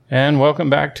And welcome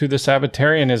back to the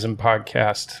Sabbatarianism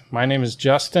podcast. My name is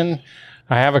Justin.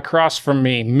 I have across from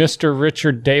me Mr.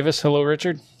 Richard Davis. Hello,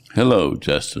 Richard. Hello,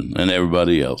 Justin, and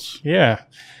everybody else. Yeah.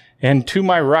 And to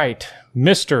my right,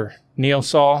 Mr. Neil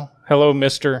Saul. Hello,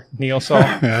 Mr. Neil Saul.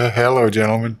 Hello,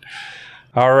 gentlemen.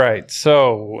 All right.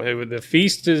 So the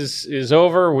feast is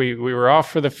over. We were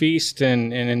off for the feast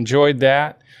and enjoyed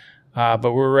that.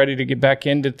 But we're ready to get back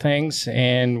into things.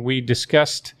 And we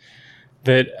discussed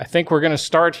that I think we're going to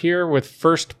start here with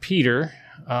 1 Peter.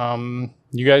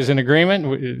 You guys in agreement?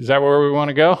 Is that where we want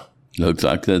to go? Looks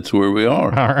like that's where we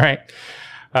are. All right.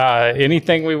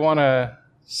 Anything we want to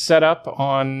set up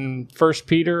on 1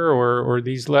 Peter or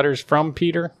these letters from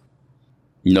Peter?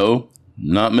 No,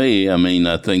 not me. I mean,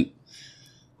 I think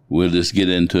we'll just get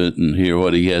into it and hear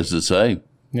what he has to say.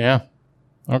 Yeah.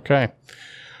 Okay.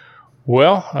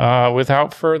 Well,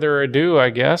 without further ado,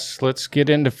 I guess, let's get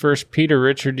into 1 Peter.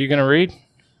 Richard, you going to read?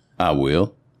 I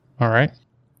will. All right.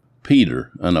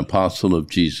 Peter, an apostle of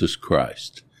Jesus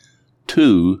Christ,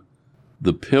 to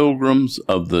the pilgrims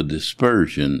of the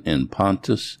dispersion in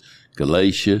Pontus,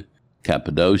 Galatia,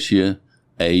 Cappadocia,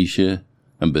 Asia,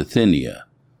 and Bithynia,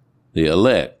 the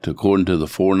elect according to the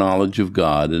foreknowledge of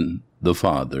God and the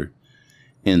Father,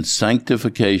 in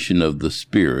sanctification of the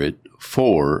Spirit,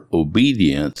 for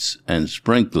obedience and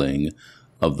sprinkling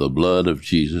of the blood of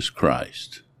Jesus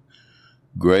Christ.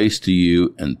 Grace to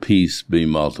you and peace be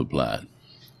multiplied.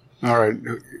 All right.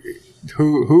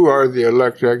 Who are the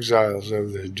elect exiles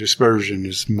of the dispersion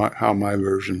is how my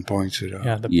version points it out.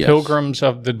 Yeah, the pilgrims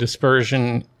of the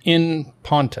dispersion in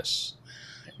Pontus.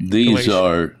 These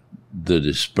are the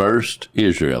dispersed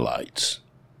Israelites.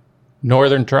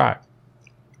 Northern tribe.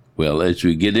 Well, as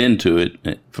we get into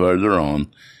it further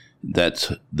on,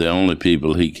 that's the only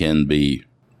people he can be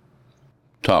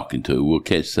talking to. We'll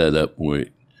catch that up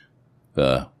when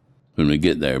we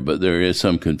get there. But there is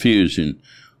some confusion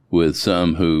with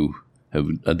some who have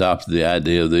adopted the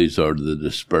idea these are the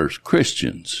dispersed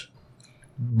Christians.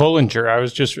 Bullinger.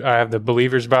 I have the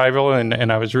Believer's Bible,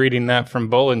 and I was reading that from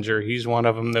Bullinger. He's one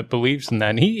of them that believes in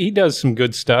that. And he does some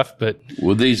good stuff, but...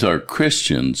 Well, these are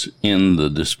Christians in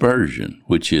the dispersion,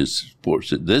 which is, of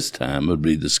course, at this time would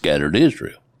be the scattered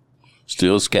Israel.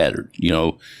 Still scattered. You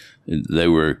know, they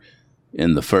were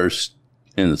in the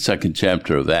second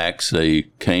chapter of Acts, they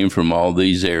came from all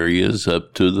these areas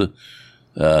up to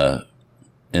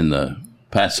in the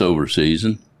Passover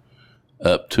season,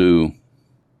 up to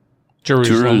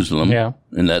Jerusalem. Yeah.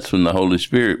 And that's when the Holy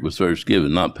Spirit was first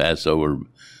given, not Passover,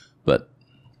 but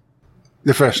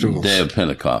the festivals. Day of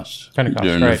Pentecost during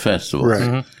right. the festivals.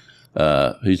 Right.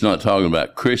 Mm-hmm. He's not talking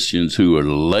about Christians who are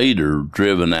later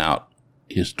driven out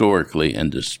historically and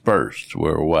dispersed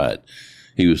worldwide.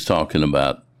 He was talking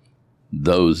about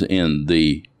those in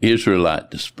the Israelite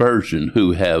dispersion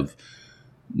who have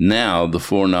now the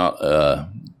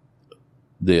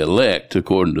elect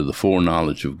according to the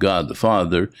foreknowledge of God the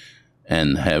Father,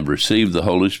 and have received the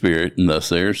Holy Spirit, and thus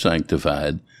they are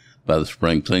sanctified by the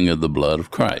sprinkling of the blood of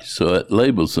Christ. So it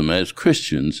labels them as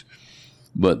Christians,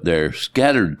 but they're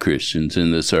scattered Christians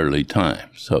in this early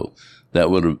time. So that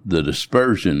would have, the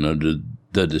dispersion of the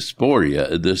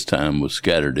diaspora at this time was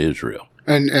scattered Israel.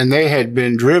 And they had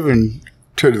been driven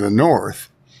to the north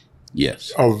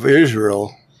Yes. of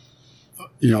Israel,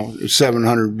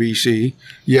 700 BC,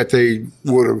 yet they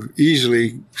would have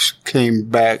easily came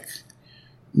back,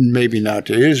 maybe not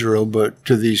to Israel, but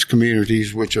to these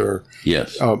communities, which are,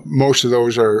 Yes. most of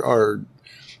those are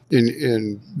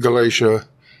in Galatia,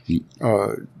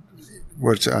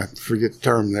 I forget the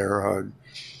term there,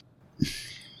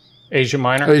 Asia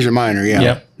Minor? Asia Minor,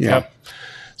 yeah. Yep.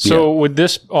 So would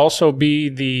this also be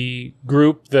the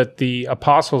group that the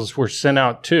apostles were sent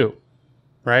out to,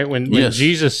 right? When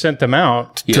Jesus sent them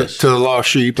out To the lost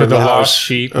sheep to of the the lost house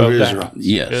sheep of of Israel.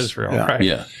 Yes. Israel, Yeah. right?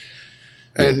 Yeah.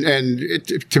 And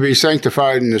to be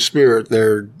sanctified in the Spirit,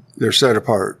 they're set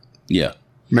apart, Yeah.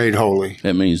 made holy.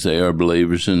 That means they are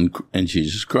believers in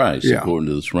Jesus Christ, Yeah. according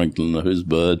to the sprinkling of His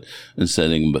blood and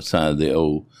setting beside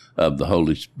by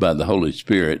the Holy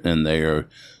Spirit, and they are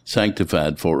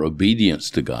sanctified for obedience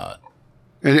to God.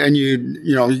 And you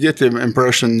get the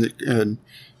impression, and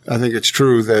I think it's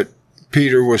true, that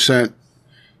Peter was sent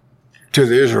to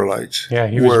the Israelites. Yeah,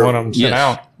 he was one of them sent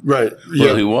out. Right.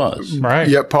 Well, he was. Right.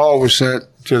 Yet Paul was sent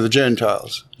to the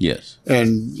Gentiles. Yes.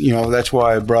 And, that's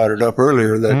why I brought it up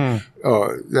earlier, that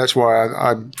that's why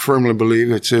I firmly believe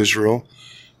it's Israel,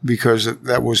 because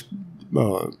that was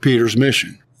Peter's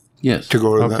mission, Yes. to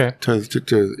go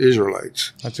to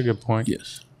Israelites. That's a good point.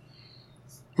 Yes.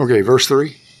 Okay, verse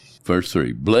 3. Verse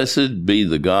 3, Blessed be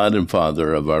the God and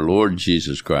Father of our Lord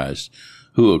Jesus Christ,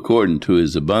 who according to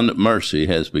his abundant mercy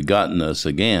has begotten us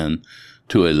again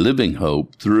to a living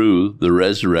hope through the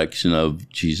resurrection of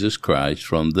Jesus Christ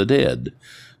from the dead,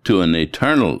 to an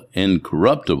eternal,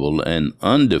 incorruptible, and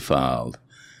undefiled,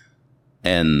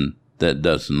 and that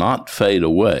does not fade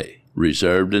away,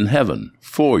 reserved in heaven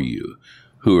for you,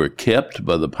 who are kept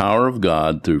by the power of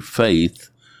God through faith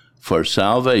for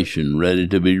salvation ready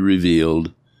to be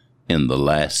revealed in the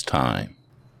last time.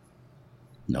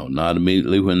 No, not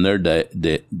immediately when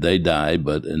they die,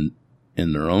 but in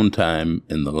their own time,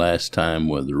 in the last time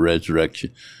where the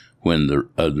resurrection, when the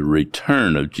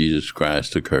return of Jesus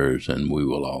Christ occurs, and we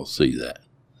will all see that.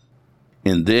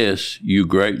 In this you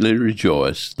greatly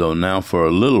rejoice, though now for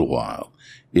a little while,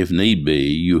 if need be,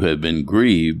 you have been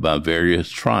grieved by various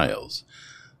trials,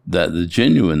 that the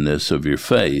genuineness of your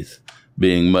faith,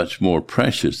 being much more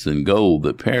precious than gold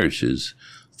that perishes,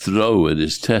 though it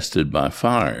is tested by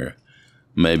fire,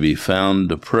 may be found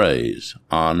to praise,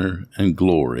 honor, and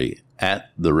glory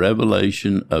at the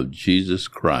revelation of Jesus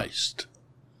Christ.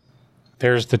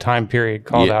 There's the time period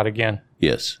called out again.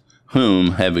 Yes.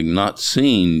 Whom, having not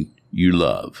seen, you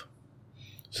love.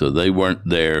 So they weren't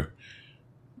there,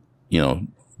 and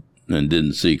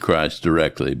didn't see Christ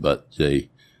directly, but they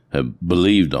have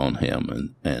believed on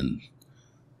him, and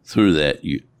through that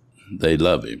they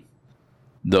love him.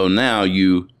 Though now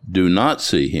you do not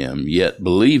see him, yet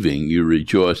believing you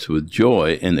rejoice with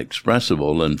joy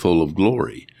inexpressible and full of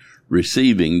glory,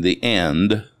 receiving the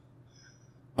end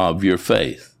of your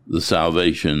faith, the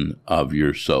salvation of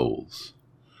your souls.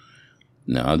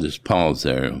 Now, I'll just pause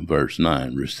there in verse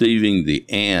 9. Receiving the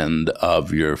end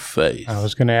of your faith. I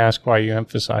was going to ask why you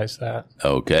emphasize that.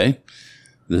 Okay.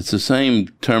 It's the same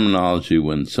terminology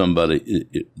when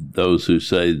those who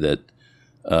say that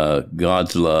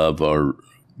God's love or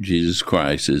Jesus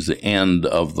Christ is the end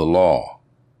of the law.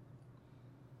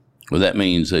 Well, that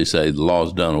means they say the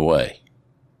law's done away.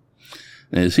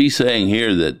 And is he saying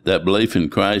here that belief in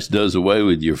Christ does away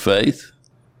with your faith?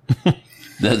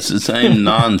 That's the same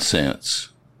nonsense.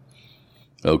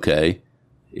 Okay?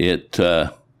 It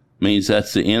means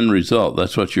that's the end result.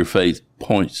 That's what your faith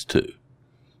points to.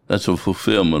 That's a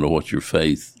fulfillment of what your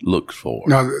faith looks for.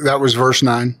 Now, that was verse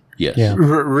 9? Yes. Yeah.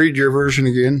 Read your version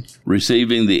again.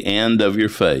 Receiving the end of your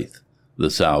faith, the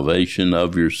salvation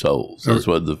of your souls. That's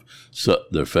what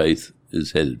their faith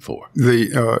is headed for.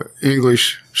 The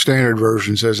English Standard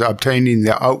Version says, obtaining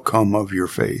the outcome of your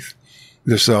faith,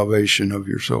 the salvation of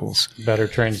your souls. Better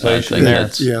translation I think there.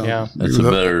 That's a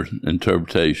better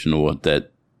interpretation of what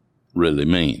that really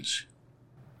means.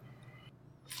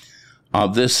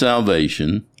 Of this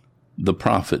salvation, the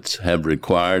prophets have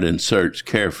required and searched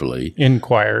carefully. Have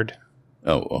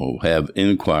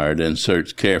inquired and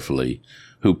searched carefully,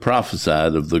 who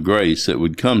prophesied of the grace that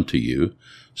would come to you,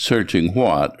 searching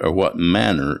what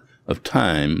manner of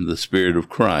time the Spirit of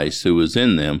Christ who was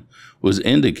in them was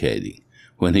indicating,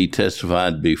 when he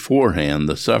testified beforehand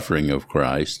the suffering of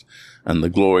Christ and the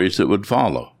glories that would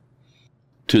follow.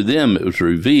 To them it was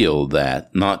revealed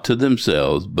that, not to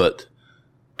themselves, but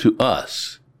to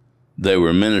us, they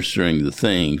were ministering the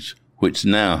things which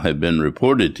now have been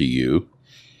reported to you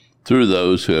through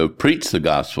those who have preached the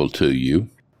gospel to you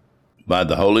by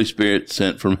the Holy Spirit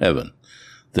sent from heaven,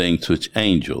 things which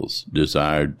angels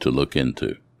desired to look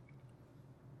into.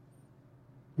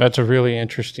 That's a really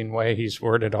interesting way he's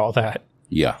worded all that.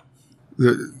 Yeah.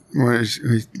 When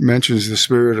he mentions the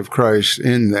Spirit of Christ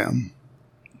in them,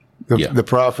 the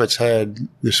prophets had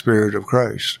the Spirit of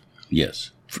Christ.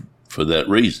 Yes, for that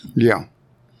reason. Yeah.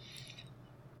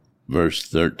 Verse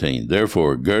 13,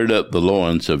 therefore gird up the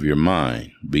loins of your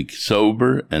mind, be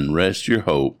sober, and rest your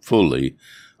hope fully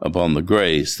upon the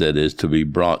grace that is to be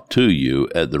brought to you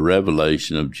at the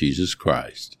revelation of Jesus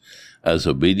Christ, as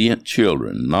obedient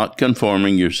children, not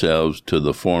conforming yourselves to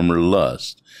the former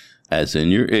lust, as in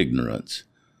your ignorance,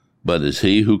 but as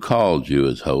he who called you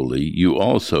is holy, you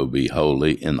also be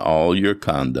holy in all your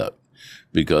conduct,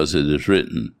 because it is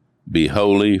written, be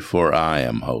holy, for I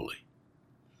am holy.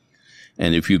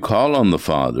 And if you call on the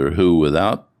Father, who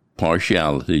without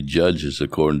partiality judges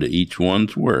according to each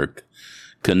one's work,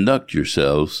 conduct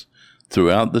yourselves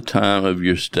throughout the time of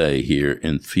your stay here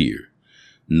in fear,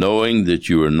 knowing that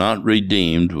you are not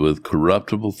redeemed with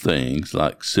corruptible things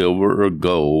like silver or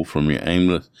gold from your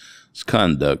aimless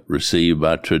conduct received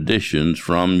by traditions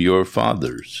from your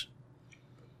fathers,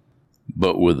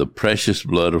 but with the precious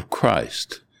blood of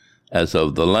Christ, as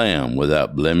of the Lamb,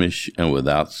 without blemish and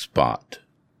without spot.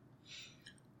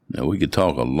 Now, we could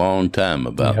talk a long time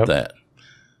about that,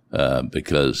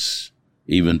 because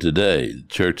even today, the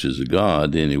churches of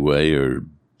God, anyway, are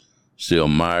still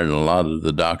mired in a lot of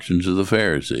the doctrines of the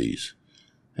Pharisees.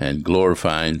 and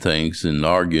glorifying things and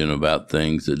arguing about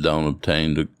things that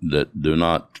that do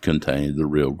not contain the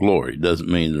real glory. It doesn't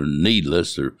mean they're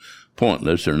needless or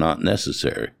pointless or not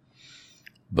necessary,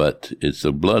 but it's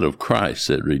the blood of Christ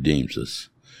that redeems us.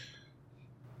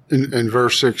 In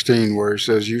verse 16, where it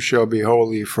says, "You shall be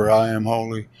holy, for I am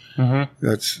holy,"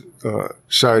 that's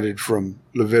cited from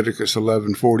Leviticus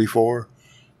 11:44,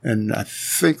 and I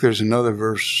think there's another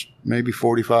verse, maybe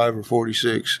 45 or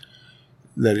 46,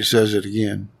 that it says it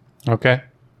again. Okay.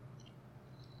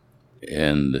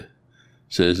 And it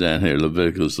says down here,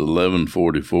 Leviticus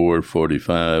 11:44,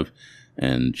 45,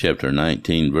 and chapter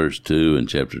 19, verse 2, and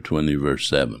chapter 20, verse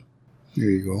 7. There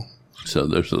you go. So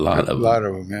there's a lot of them. A lot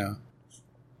of them, yeah.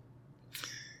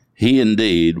 He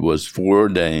indeed was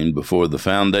foreordained before the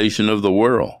foundation of the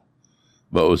world,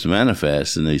 but was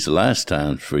manifest in these last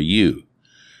times for you,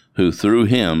 who through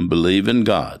him believe in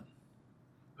God,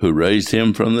 who raised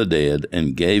him from the dead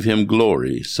and gave him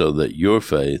glory, so that your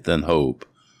faith and hope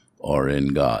are in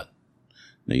God.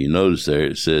 Now you notice there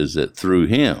it says that through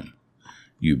him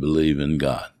you believe in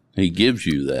God. He gives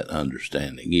you that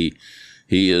understanding.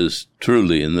 He is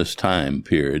truly, in this time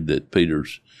period that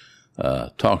Peter's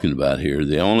talking about here,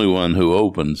 the only one who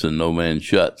opens and no man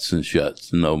shuts, and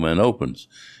shuts and no man opens.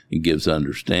 He gives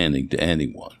understanding to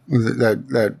anyone.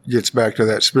 That gets back to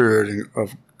that spirit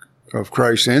of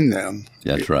Christ in them.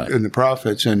 That's right. In the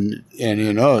prophets and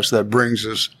in us, that brings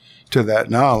us to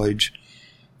that knowledge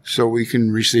so we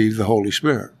can receive the Holy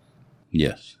Spirit.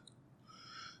 Yes.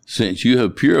 Since you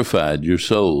have purified your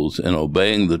souls in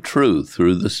obeying the truth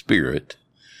through the Spirit,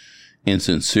 in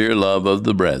sincere love of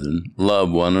the brethren,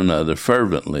 love one another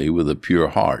fervently with a pure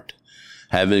heart,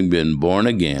 having been born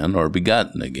again or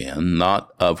begotten again,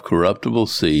 not of corruptible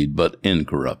seed, but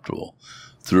incorruptible,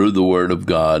 through the word of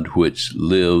God, which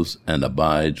lives and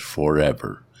abides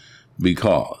forever.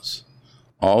 Because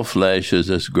all flesh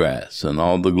is as grass, and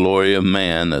all the glory of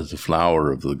man as the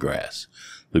flower of the grass.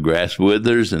 The grass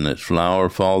withers, and its flower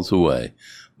falls away,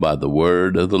 but the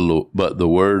word of the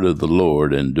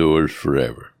Lord endures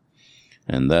forever.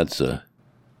 And that's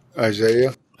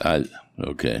Isaiah.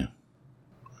 Okay.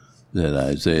 Is that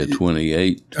Isaiah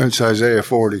 28? It's Isaiah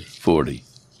 40. 40.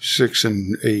 6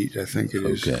 and 8, I think it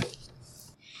is. Okay.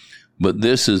 But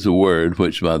this is the word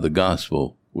which by the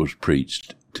gospel was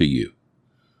preached to you.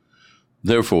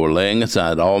 Therefore, laying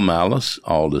aside all malice,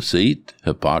 all deceit,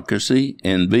 hypocrisy,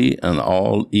 envy, and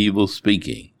all evil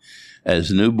speaking,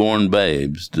 as newborn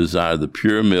babes desire the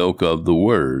pure milk of the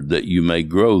word, that you may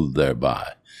grow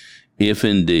thereby, if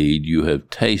indeed you have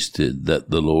tasted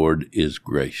that the Lord is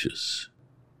gracious.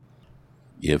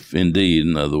 If indeed,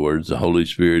 in other words, the Holy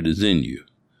Spirit is in you.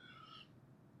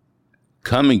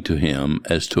 Coming to him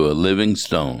as to a living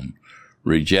stone,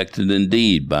 rejected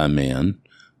indeed by men,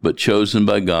 but chosen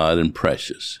by God and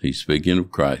precious. He's speaking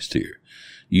of Christ here.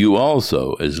 You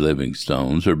also, as living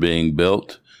stones, are being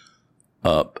built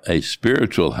up a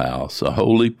spiritual house, a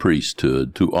holy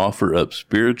priesthood, to offer up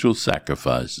spiritual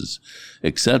sacrifices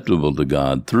acceptable to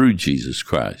God through Jesus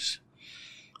Christ.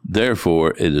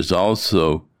 Therefore, it is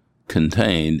also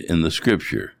contained in the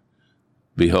Scripture,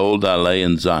 Behold, I lay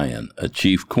in Zion a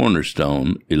chief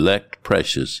cornerstone, elect,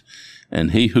 precious,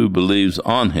 and he who believes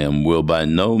on him will by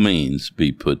no means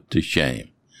be put to shame.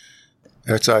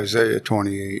 That's Isaiah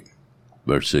 28.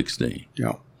 Verse 16.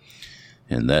 Yeah.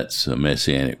 And that's a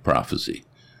messianic prophecy.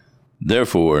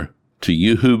 Therefore, to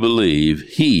you who believe,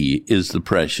 he is the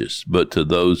precious, but to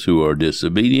those who are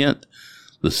disobedient,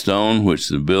 the stone which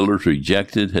the builders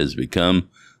rejected has become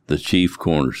the chief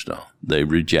cornerstone. They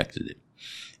rejected it.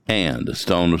 And a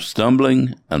stone of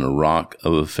stumbling and a rock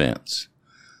of offense.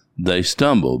 They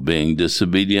stumble, being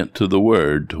disobedient to the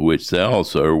word to which they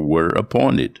also were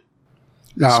appointed.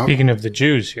 Now, Speaking of the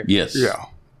Jews here. Yes. yeah.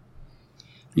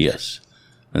 Yes.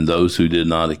 And those who did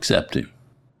not accept him.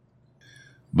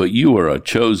 But you are a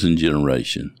chosen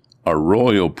generation, a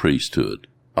royal priesthood,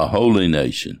 a holy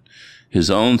nation, his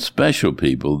own special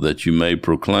people, that you may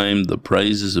proclaim the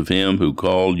praises of him who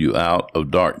called you out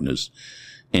of darkness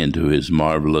into his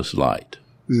marvelous light.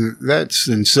 That's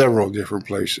in several different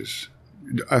places.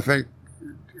 I think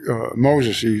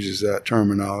Moses uses that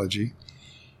terminology,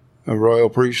 a royal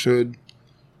priesthood,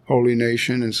 holy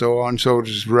nation, and so on. So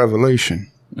does Revelation.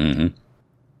 Mm-hmm.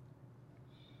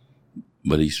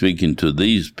 But he's speaking to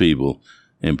these people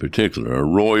in particular, a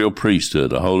royal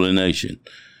priesthood, a holy nation.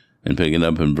 And picking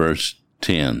up in verse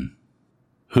 10,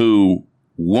 who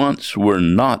once were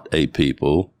not a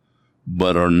people,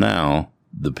 but are now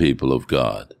the people of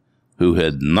God, who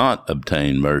had not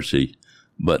obtained mercy,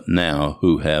 but now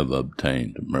who have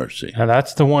obtained mercy. Now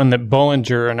that's the one that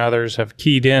Bullinger and others have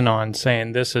keyed in on,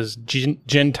 saying this is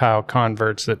Gentile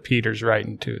converts that Peter's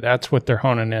writing to. That's what they're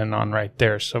honing in on right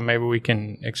there. So maybe we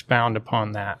can expound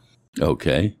upon that.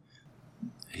 Okay.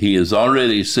 He has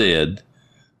already said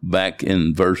back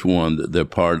in verse 1 that they're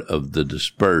part of the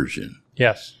dispersion.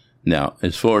 Yes. Now,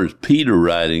 as far as Peter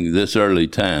writing this early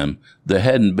time, there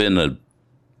hadn't been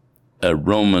a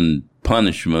Roman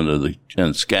punishment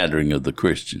and scattering of the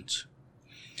Christians.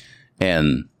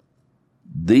 And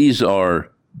these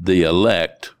are the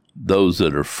elect, those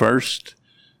that are first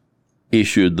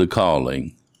issued the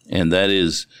calling, and that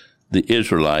is the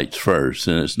Israelites first.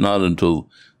 And it's not until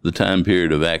the time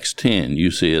period of Acts 10 you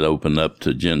see it open up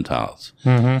to Gentiles.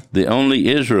 Mm-hmm. The only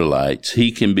Israelites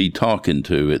he can be talking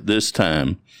to at this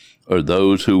time are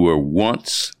those who were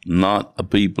once not a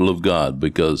people of God,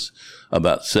 because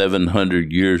about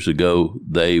 700 years ago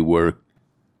they were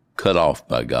cut off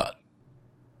by God.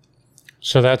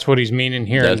 So that's what he's meaning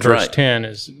here in verse 10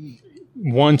 is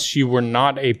once you were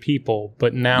not a people,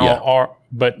 but now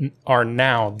are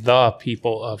now the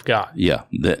people of God. Yeah,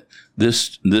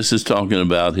 this is talking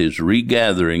about his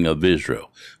regathering of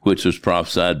Israel, which was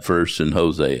prophesied first in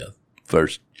Hosea,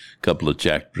 first couple of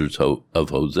chapters of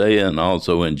Hosea, and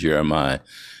also in Jeremiah,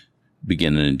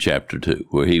 beginning in chapter 2,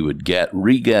 where he would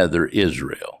regather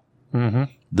Israel,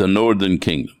 the northern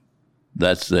kingdom.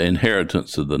 That's the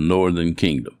inheritance of the northern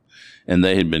kingdom. And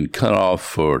they had been cut off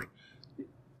for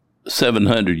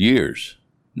 700 years.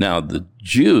 Now, the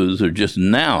Jews are just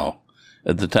now,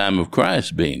 at the time of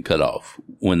Christ, being cut off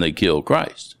when they killed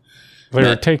Christ. They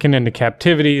were taken into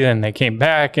captivity, then they came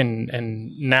back,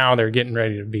 and now they're getting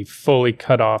ready to be fully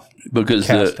cut off,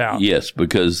 cast out. Yes,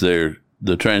 because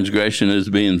the transgression is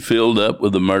being filled up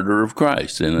with the murder of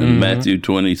Christ. And in Matthew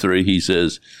 23, he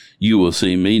says, "You will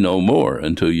see me no more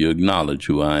until you acknowledge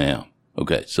who I am."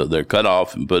 Okay, so they're cut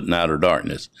off and put in outer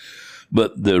darkness.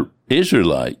 But the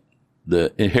Israelite,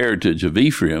 the heritage of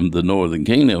Ephraim, the northern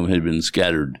kingdom, had been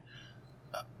scattered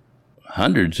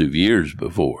hundreds of years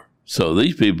before. So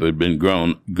these people had been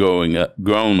grown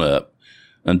up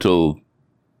until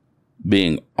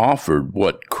being offered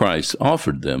what Christ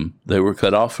offered them. They were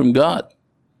cut off from God.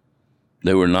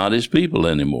 They were not his people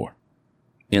anymore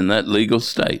in that legal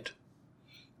state.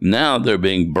 Now they're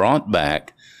being brought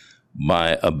back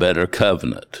by a better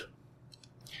covenant.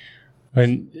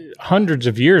 And hundreds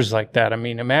of years like that. I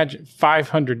mean, imagine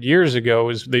 500 years ago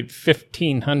was the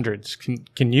 1500s.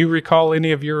 Can you recall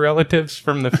any of your relatives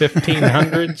from the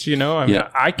 1500s? You know, I mean,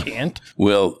 I can't.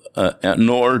 Well,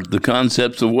 nor the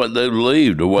concepts of what they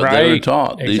believed or what they were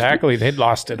taught. Exactly. They'd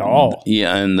lost it all.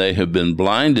 Yeah, and they have been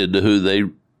blinded to who they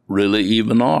really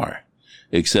even are,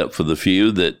 except for the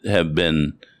few that have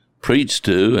been preached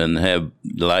to and have,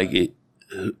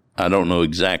 I don't know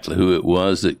exactly who it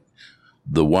was that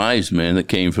the wise men that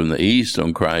came from the east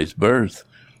on Christ's birth.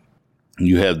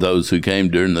 You have those who came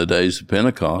during the days of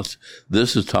Pentecost.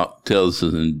 This tells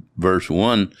us in verse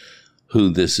 1 who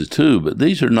this is to, but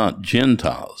these are not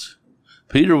Gentiles.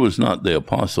 Peter was not the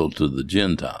apostle to the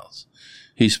Gentiles.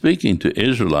 He's speaking to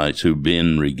Israelites who've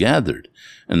been regathered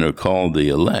and are called the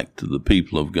elect, the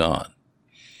people of God.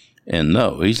 And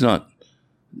no, he's not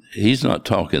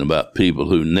talking about people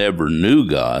who never knew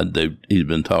God. He's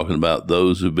been talking about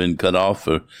those who've been cut off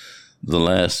for the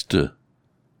last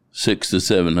 600 to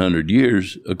 700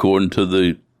 years, according to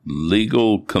the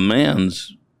legal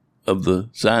commands of the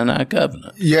Sinai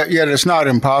covenant. Yet it's not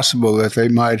impossible that they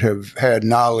might have had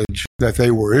knowledge that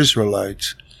they were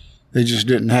Israelites. They just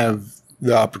didn't have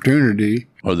the opportunity.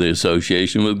 Or the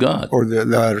association with God. Or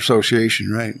that association,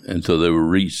 right. And so they were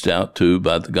reached out to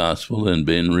by the gospel and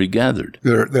been regathered.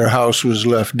 Their house was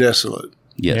left desolate.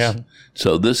 Yes. Yeah.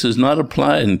 So this is not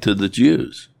applying to the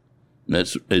Jews.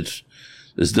 This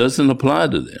doesn't apply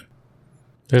to them.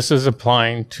 This is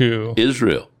applying to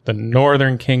Israel. The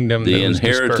northern kingdom. The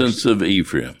inheritance of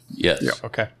Ephraim. Yes. Yeah.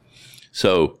 Okay.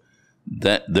 So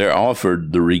that they're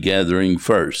offered the regathering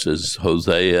first, as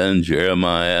Hosea and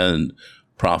Jeremiah and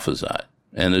prophesied,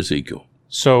 and Ezekiel.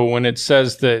 So when it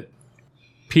says that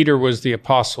Peter was the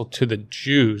apostle to the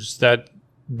Jews, that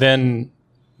then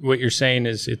what you're saying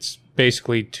is it's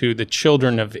basically to the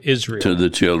children of Israel. To the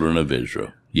children of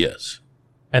Israel, yes.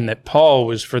 And that Paul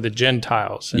was for the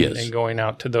Gentiles and, yes. and going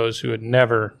out to those who had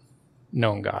never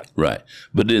known God. Right.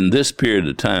 But in this period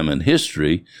of time in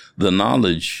history, the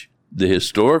knowledge, the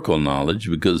historical knowledge,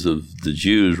 because of the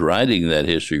Jews writing that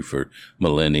history for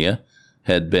millennia,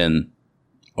 had been,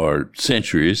 or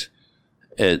centuries,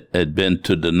 had been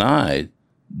to deny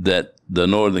that the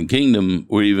northern kingdom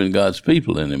were even God's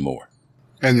people anymore.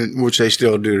 And which they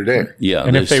still do today. Yeah.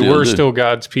 And if they still were do. still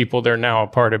God's people, they're now a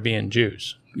part of being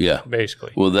Jews, Yeah.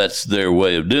 basically. Well, that's their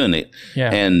way of doing it.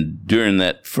 Yeah. And during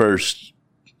that first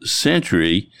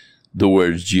century, the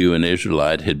words Jew and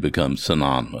Israelite had become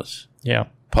synonymous. Yeah.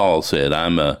 Paul said,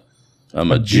 I'm a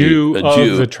Jew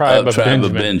of the tribe of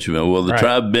Benjamin. Well, the Right.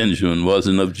 tribe of Benjamin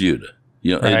wasn't of Judah.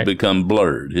 You know, it Right. had become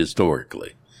blurred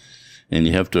historically. And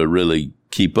you have to really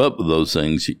keep up with those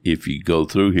things if you go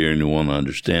through here and you want to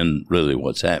understand really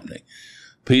what's happening.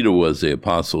 Peter was the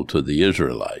apostle to the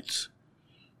Israelites.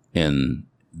 And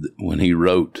when he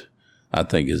wrote, I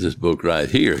think is this book right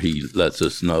here, he lets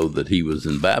us know that he was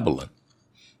in Babylon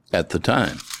at the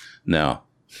time. Now,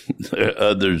 there are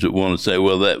others that want to say,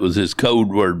 well, that was his code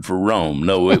word for Rome.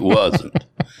 No, it wasn't.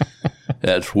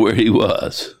 That's where he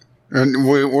was. And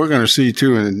we're going to see,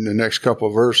 too, in the next couple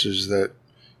of verses that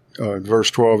verse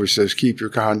 12, he says, keep your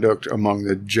conduct among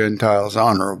the Gentiles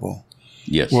honorable.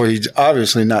 Yes. Well, he's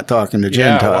obviously not talking to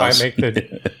Gentiles.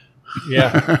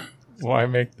 Why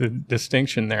make the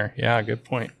distinction there? Yeah, good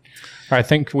point. All right, I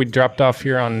think we dropped off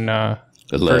here on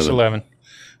verse 11.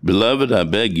 Beloved, I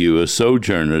beg you, as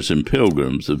sojourners and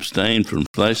pilgrims, abstain from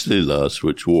fleshly lusts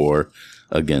which war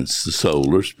against the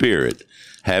soul or spirit,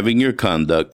 having your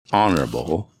conduct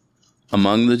honorable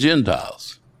among the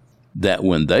Gentiles, that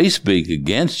when they speak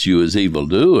against you as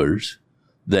evildoers,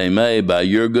 they may, by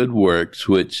your good works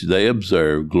which they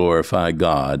observe, glorify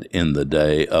God in the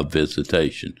day of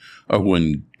visitation, or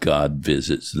when God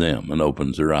visits them and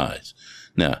opens their eyes.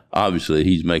 Now, obviously,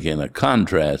 he's making a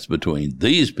contrast between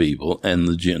these people and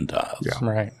the Gentiles. Yeah.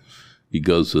 Right. He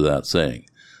goes without saying.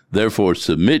 Therefore,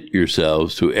 submit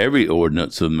yourselves to every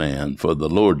ordinance of man for the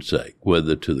Lord's sake,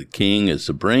 whether to the king as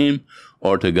supreme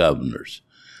or to governors,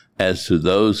 as to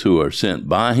those who are sent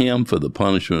by him for the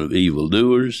punishment of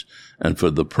evildoers and for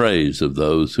the praise of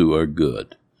those who are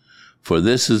good. For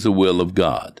this is the will of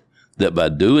God, that by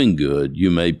doing good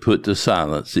you may put to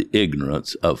silence the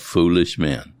ignorance of foolish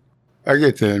men. I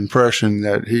get the impression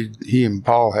that he and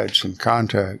Paul had some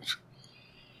contact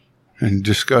and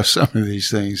discussed some of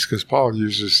these things because Paul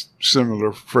uses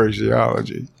similar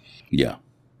phraseology. Yeah.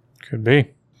 Could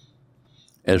be.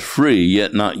 As free,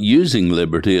 yet not using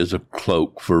liberty as a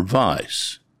cloak for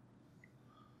vice,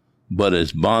 but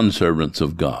as bondservants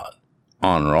of God.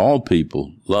 Honor all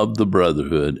people, love the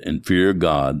brotherhood, and fear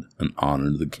God, and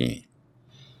honor the king.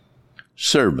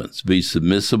 Servants, be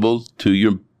submissible to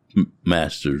your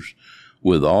masters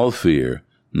with all fear,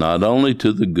 not only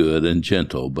to the good and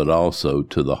gentle, but also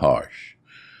to the harsh.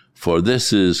 For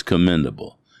this is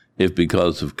commendable, if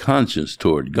because of conscience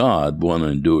toward God one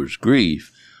endures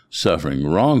grief, suffering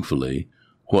wrongfully.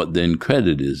 What then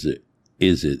credit is it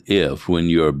if, when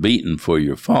you are beaten for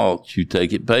your faults, you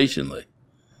take it patiently?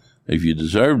 If you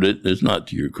deserved it, it's not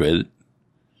to your credit.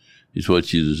 It's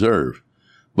what you deserve.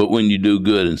 But when you do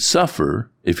good and suffer,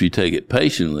 if you take it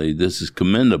patiently, this is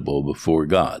commendable before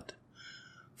God.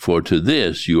 For to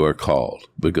this you are called,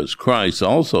 because Christ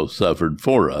also suffered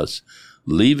for us,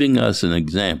 leaving us an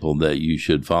example that you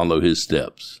should follow his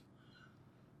steps,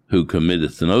 who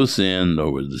committeth no sin,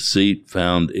 nor was deceit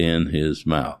found in his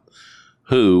mouth,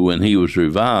 who, when he was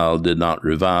reviled, did not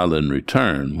revile in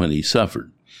return when he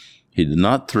suffered. He did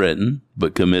not threaten,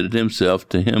 but committed himself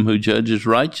to him who judges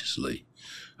righteously,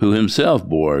 who himself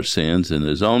bore our sins in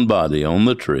his own body on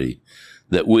the tree,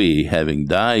 that we, having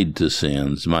died to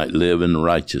sins, might live in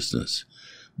righteousness,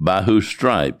 by whose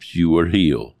stripes you were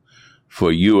healed.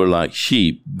 For you are like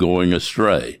sheep going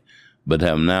astray, but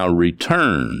have now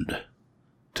returned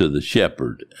to the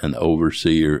shepherd and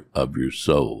overseer of your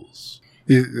souls.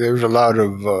 There's a lot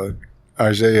of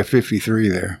Isaiah 53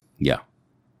 there. Yeah.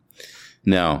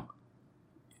 Now,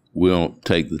 we won't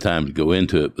take the time to go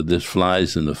into it, but this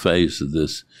flies in the face of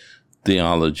this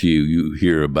theology you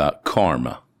hear about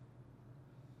karma.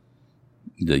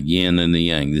 The yin and the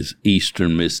yang, this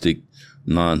Eastern mystic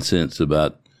nonsense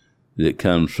that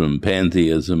comes from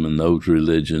pantheism and those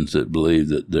religions that believe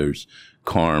that there's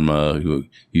karma.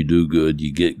 You do good,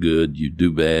 you get good. You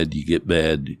do bad, you get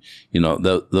bad. You know,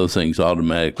 those things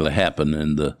automatically happen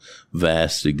in the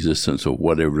vast existence of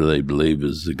whatever they believe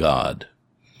is the God.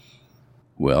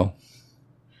 Well,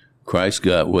 Christ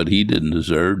got what he didn't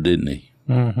deserve, didn't he?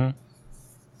 Mm-hmm.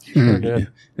 Sure did.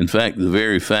 In fact, the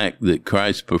very fact that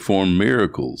Christ performed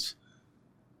miracles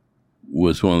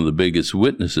was one of the biggest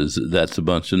witnesses that that's a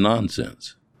bunch of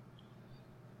nonsense.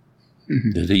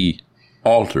 Mm-hmm. That he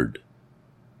altered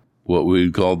what we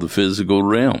would call the physical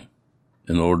realm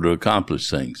in order to accomplish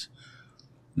things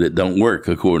that don't work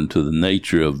according to the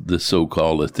nature of the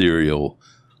so-called ethereal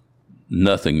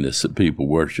nothingness that people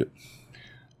worship.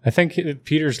 I think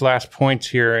Peter's last points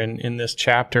here in this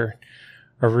chapter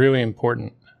are really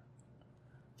important.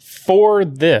 For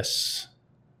to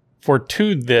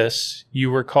this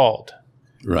you were called.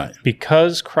 Right.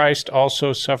 Because Christ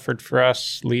also suffered for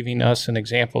us, leaving us an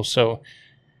example. So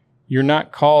you're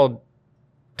not called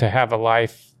to have a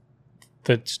life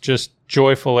that's just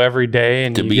joyful every day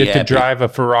and to you get happy. to drive a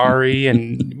Ferrari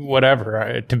and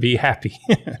whatever to be happy.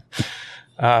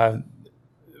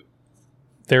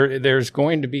 There's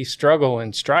going to be struggle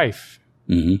and strife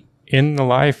in the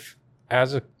life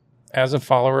as a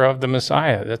follower of the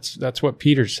Messiah. That's what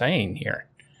Peter's saying here.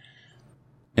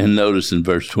 And notice in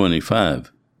verse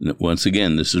 25, once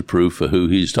again, this is proof of who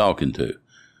he's talking to.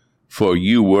 For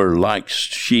you were like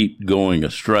sheep going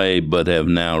astray, but have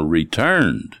now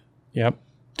returned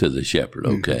to the shepherd.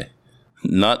 Okay.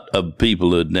 Not of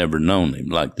people who had never known him,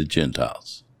 like the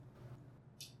Gentiles.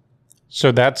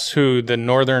 So that's who the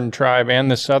northern tribe and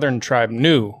the southern tribe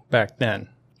knew back then.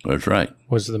 That's right.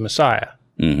 Was the Messiah.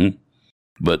 Mm-hmm.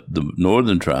 But the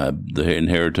northern tribe, the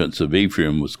inheritance of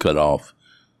Ephraim, was cut off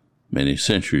many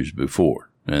centuries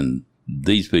before. And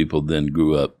these people then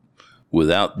grew up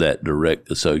without that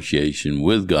direct association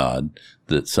with God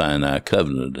that Sinai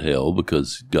covenant held,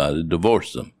 because God had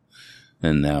divorced them.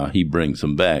 And now he brings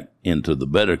them back into the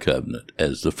better covenant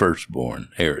as the firstborn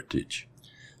heritage.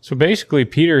 So basically,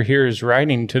 Peter here is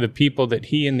writing to the people that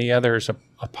he and the others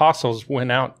apostles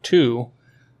went out to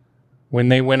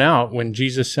when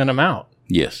Jesus sent them out.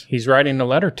 Yes. He's writing a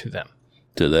letter to them.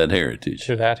 To that heritage.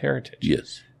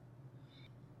 Yes.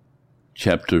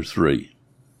 Chapter 3.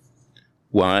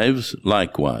 Wives,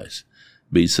 likewise,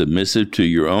 be submissive to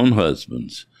your own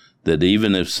husbands, that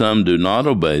even if some do not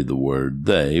obey the word,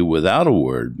 they, without a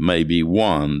word, may be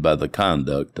won by the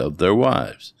conduct of their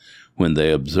wives, when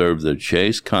they observe their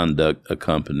chaste conduct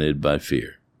accompanied by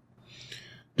fear.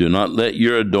 Do not let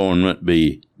your adornment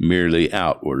be merely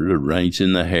outward,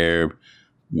 arranging the hair,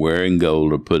 wearing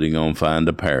gold, or putting on fine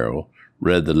apparel.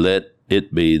 Rather, let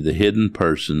it be the hidden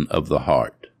person of the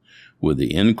heart, with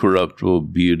the incorruptible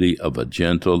beauty of a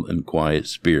gentle and quiet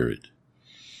spirit,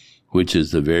 which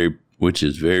is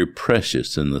very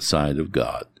precious in the sight of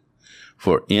God.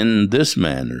 For in this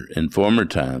manner, in former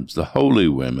times, the holy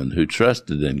women who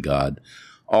trusted in God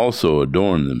also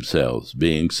adorned themselves,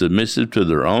 being submissive to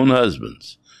their own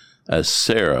husbands, as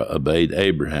Sarah obeyed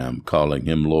Abraham, calling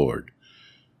him Lord,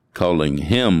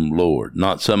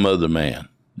 not some other man.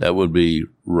 That would be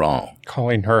wrong.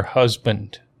 Calling her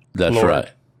husband. That's Lord. right.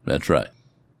 That's right.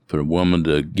 For a woman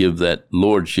to give that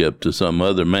lordship to some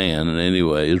other man in any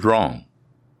way is wrong.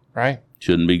 Right.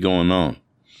 Shouldn't be going on.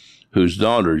 Whose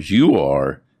daughters you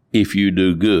are, if you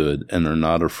do good and are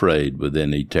not afraid with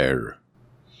any terror.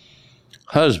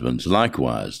 Husbands,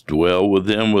 likewise, dwell with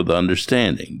them with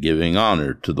understanding, giving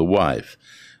honor to the wife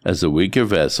as a weaker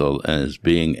vessel, and as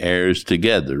being heirs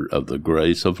together of the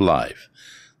grace of life,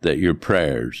 that your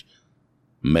prayers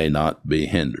may not be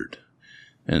hindered.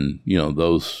 And,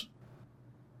 those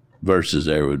verses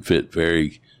there would fit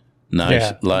very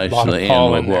nicely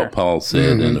in with what Paul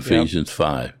said in Ephesians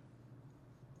 5.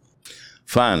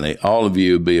 Finally, all of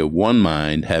you be of one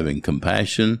mind, having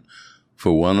compassion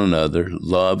for one another,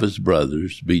 love as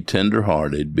brothers, be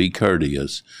tender-hearted, be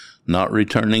courteous, not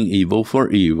returning evil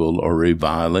for evil or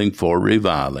reviling for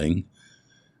reviling,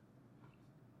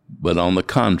 but on the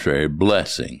contrary,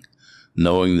 blessing,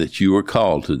 knowing that you are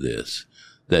called to this,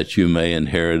 that you may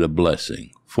inherit a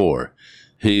blessing. For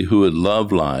he who would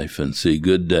love life and see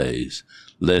good days,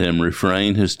 let him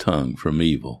refrain his tongue from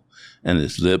evil, and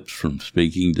his lips from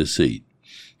speaking deceit.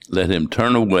 Let him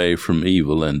turn away from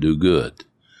evil and do good.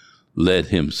 Let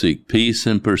him seek peace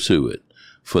and pursue it.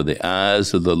 For the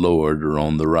eyes of the Lord are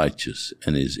on the righteous,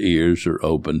 and his ears are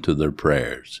open to their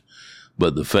prayers.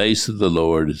 But the face of the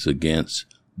Lord is against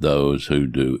those who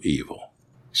do evil.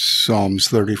 Psalms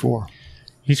 34.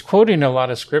 He's quoting a lot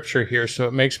of scripture here, so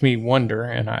it makes me wonder,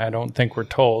 and I don't think we're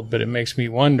told, but it makes me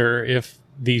wonder if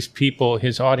these people,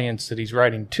 his audience that he's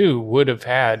writing to, would have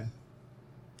had,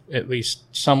 at least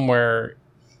somewhere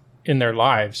in their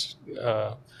lives,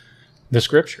 the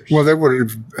scriptures. Well, they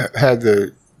would have had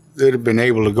they'd have been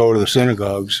able to go to the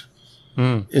synagogues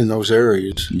in those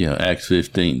areas. Yeah, Acts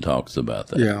 15 talks about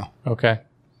that. Yeah. Okay.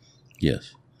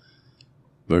 Yes.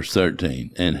 Verse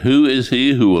 13, and who is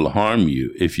he who will harm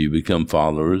you if you become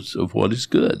followers of what is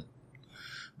good?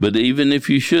 But even if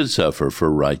you should suffer for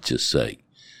righteous sake,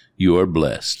 you are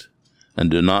blessed.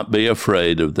 And do not be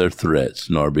afraid of their threats,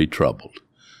 nor be troubled.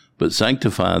 But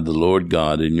sanctify the Lord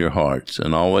God in your hearts,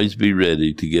 and always be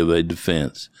ready to give a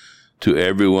defense to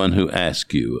everyone who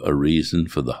asks you a reason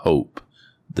for the hope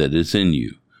that is in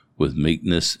you, with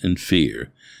meekness and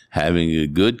fear, having a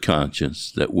good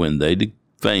conscience, that when they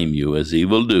defame you as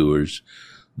evildoers,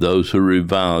 those who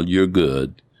revile your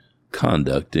good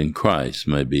conduct in Christ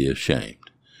may be ashamed.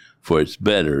 For it's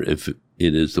better, if it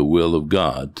is the will of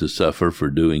God, to suffer for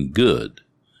doing good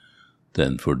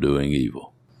than for doing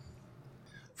evil.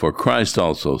 For Christ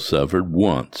also suffered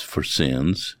once for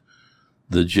sins,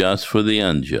 the just for the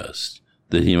unjust,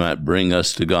 that he might bring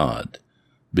us to God,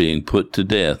 being put to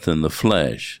death in the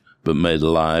flesh, but made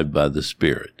alive by the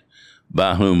Spirit,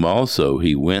 by whom also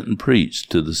he went and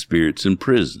preached to the spirits in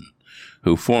prison,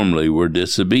 who formerly were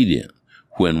disobedient,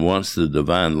 when once the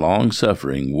divine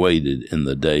long-suffering waited in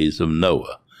the days of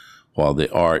Noah, while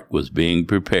the ark was being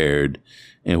prepared,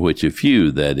 in which a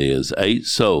few, that is, 8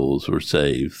 souls, were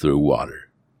saved through water.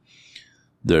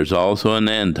 There's also an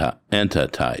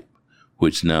antitype,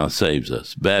 which now saves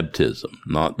us, baptism,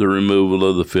 not the removal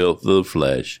of the filth of the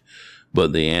flesh,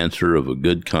 but the answer of a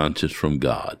good conscience from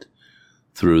God,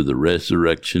 through the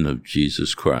resurrection of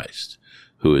Jesus Christ,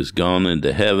 who is gone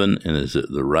into heaven and is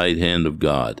at the right hand of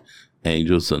God,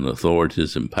 angels and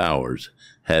authorities and powers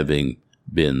having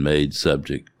been made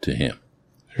subject to him.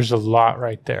 There's a lot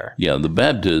right there. Yeah, the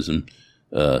baptism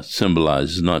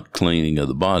symbolizes not cleaning of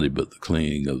the body, but the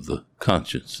cleaning of the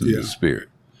conscience and the spirit,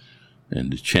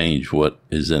 and to change what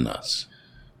is in us.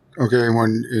 Okay,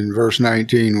 when in verse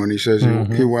 19, when he says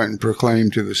he went and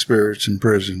proclaimed to the spirits in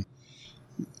prison,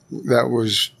 that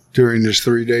was during his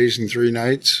 3 days and 3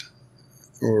 nights,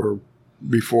 or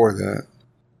before that?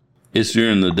 It's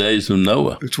during the days of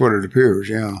Noah. That's what it appears,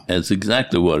 yeah. That's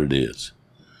exactly what it is.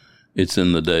 It's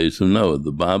in the days of Noah.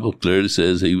 The Bible clearly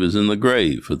says he was in the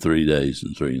grave for 3 days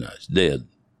and 3 nights, dead,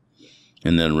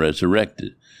 and then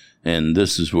resurrected. And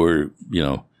this is where,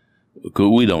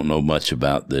 we don't know much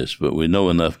about this, but we know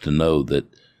enough to know that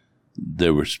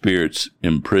there were spirits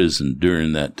imprisoned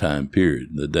during that time period,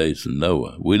 the days of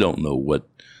Noah. We don't know what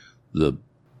the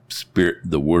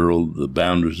world, the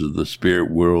boundaries of the spirit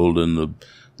world and the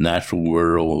natural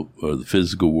world or the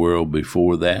physical world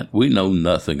before that. We know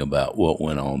nothing about what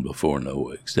went on before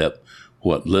Noah, except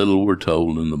what little we're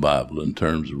told in the Bible in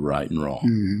terms of right and wrong.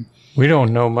 Mm-hmm. We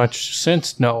don't know much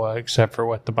since Noah, except for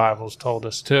what the Bible's told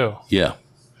us too. Yeah.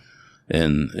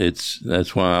 And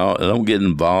that's why I don't get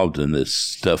involved in this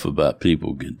stuff about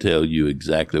people can tell you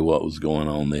exactly what was going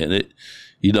on then.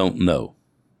 You don't know.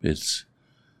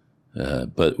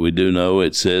 But we do know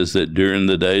it says that during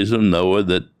the days of Noah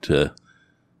that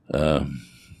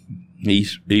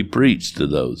he preached to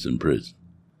those in prison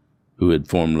who had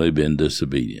formerly been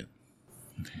disobedient.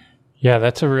 Yeah,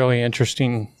 that's a really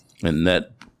interesting. And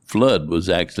that flood was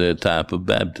actually a type of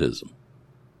baptism.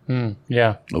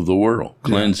 Yeah. Of the world,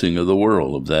 cleansing of the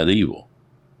world of that evil.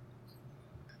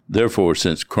 Therefore,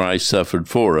 since Christ suffered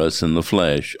for us in the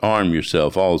flesh, arm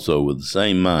yourself also with the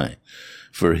same mind.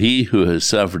 For he who has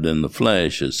suffered in the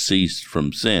flesh has ceased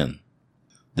from sin,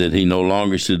 that he no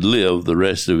longer should live the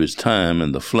rest of his time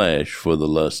in the flesh for the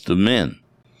lust of men,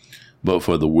 but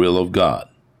for the will of God.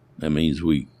 That means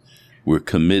we're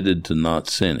committed to not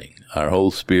sinning. Our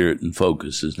whole spirit and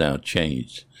focus is now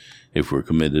changed if we're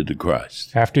committed to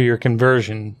Christ. After your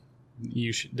conversion,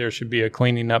 there should be a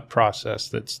cleaning up process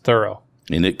that's thorough.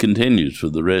 And it continues for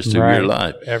the rest of your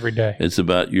life. Every day. It's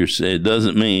about it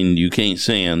doesn't mean you can't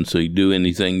sin, so you do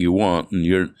anything you want,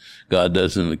 and God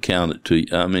doesn't account it to you.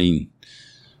 I mean,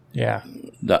 yeah.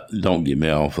 Don't get me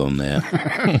off on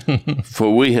that.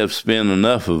 For we have spent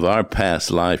enough of our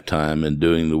past lifetime in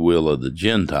doing the will of the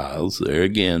Gentiles, there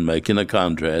again making a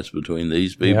contrast between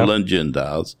these people and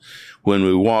Gentiles, when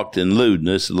we walked in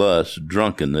lewdness, lust,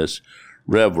 drunkenness,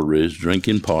 revelries,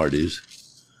 drinking parties,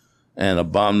 and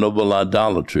abominable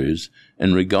idolatries.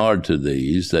 In regard to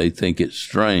these, they think it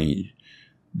strange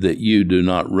that you do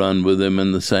not run with them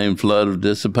in the same flood of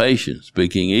dissipation,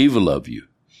 speaking evil of you.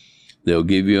 They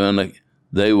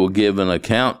will give an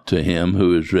account to him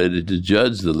who is ready to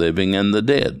judge the living and the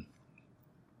dead.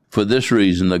 For this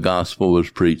reason the gospel was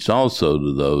preached also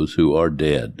to those who are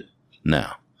dead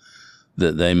now,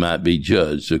 that they might be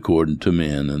judged according to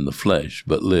men in the flesh,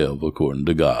 but live according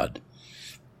to God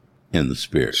in the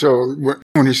Spirit. So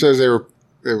when he says the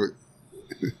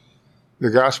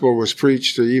gospel was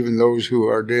preached to even those who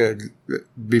are dead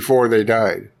before they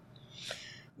died.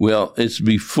 Well, it's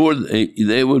before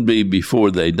they would be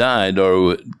before they died,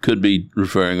 or it could be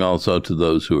referring also to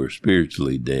those who are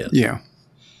spiritually dead. Yeah.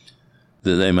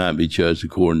 That they might be judged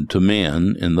according to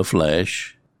men in the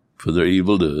flesh for their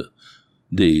evil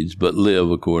deeds, but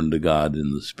live according to God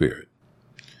in the Spirit.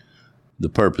 The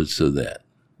purpose of that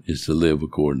is to live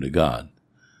according to God.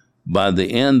 But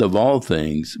the end of all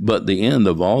things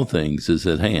is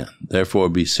at hand. Therefore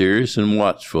be serious and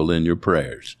watchful in your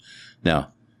prayers.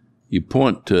 Now, you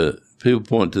point to people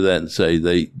point to that and say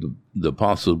the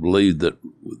apostles believed that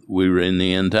we were in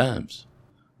the end times.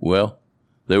 Well,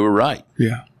 they were right.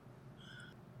 Yeah.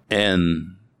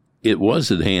 And it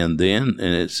was at hand then,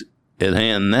 and it's at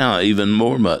hand now, even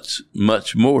more,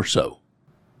 much more so.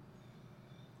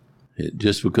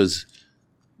 Just because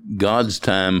God's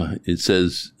time, it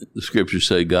says, the scriptures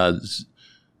say God's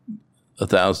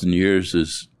 1,000 years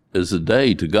is a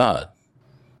day to God.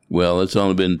 Well, it's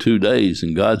only been 2 days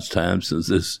in God's time since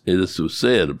this was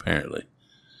said, apparently.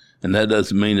 And that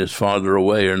doesn't mean it's farther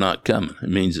away or not coming. It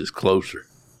means it's closer.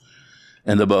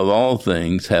 And above all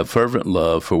things, have fervent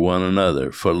love for one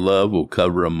another, for love will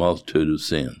cover a multitude of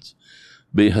sins.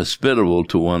 Be hospitable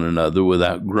to one another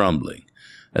without grumbling.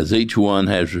 As each one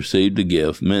has received a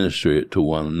gift, minister it to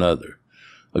one another,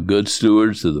 a good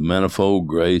stewards of the manifold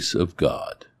grace of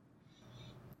God.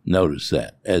 Notice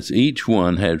that. As each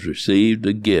one has received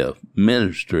a gift,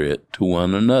 minister it to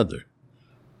one another.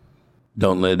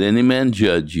 Don't let any man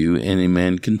judge you, any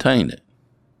man contain it.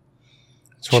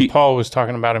 That's what Paul was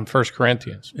talking about in 1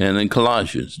 Corinthians. And in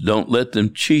Colossians, don't let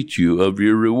them cheat you of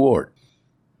your reward.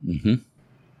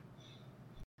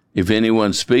 If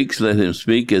anyone speaks, let him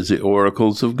speak as the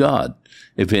oracles of God.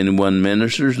 If anyone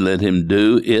ministers, let him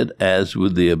do it as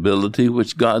with the ability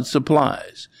which God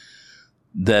supplies,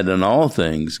 that in all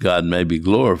things God may be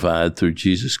glorified through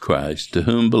Jesus Christ, to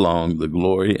whom belong the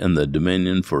glory and the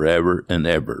dominion forever and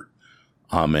ever.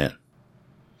 Amen.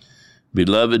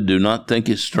 Beloved, do not think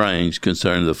it strange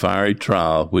concerning the fiery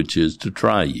trial which is to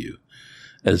try you,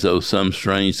 as though some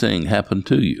strange thing happened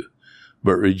to you,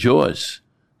 but rejoice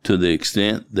to the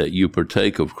extent that you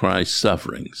partake of Christ's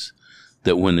sufferings,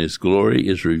 that when his glory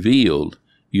is revealed,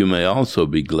 you may also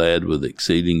be glad with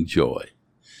exceeding joy.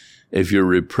 If you're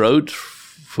reproached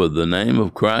for the name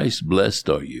of Christ, blessed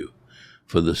are you,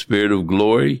 for the Spirit of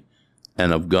glory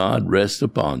and of God rests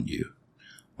upon you.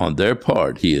 On their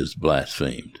part he is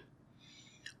blasphemed,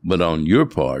 but on your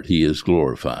part he is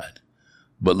glorified.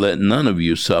 But let none of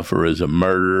you suffer as a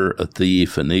murderer, a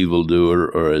thief, an evildoer,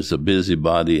 or as a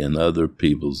busybody in other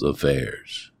people's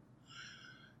affairs.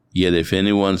 Yet if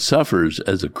anyone suffers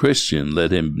as a Christian,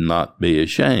 let him not be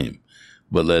ashamed,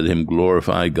 but let him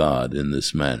glorify God in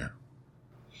this manner.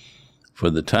 For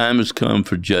the time has come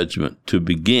for judgment to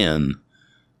begin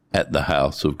at the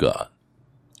house of God.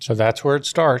 So that's where it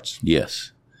starts.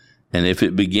 Yes. And if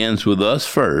it begins with us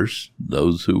first,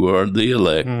 those who are the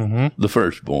elect, the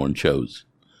firstborn chosen,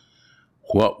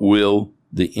 what will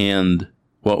be the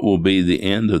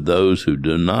end of those who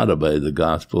do not obey the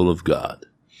gospel of God?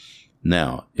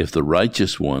 Now, if the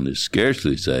righteous one is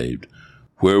scarcely saved,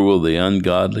 where will the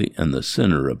ungodly and the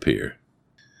sinner appear?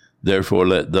 Therefore,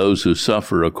 let those who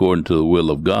suffer according to the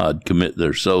will of God commit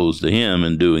their souls to him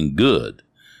in doing good,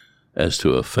 as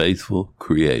to a faithful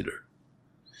Creator.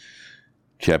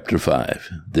 Chapter 5.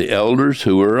 The elders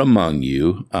who are among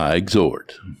you I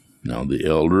exhort. Now, the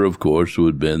elder, of course,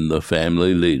 would have been the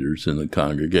family leaders in the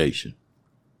congregation,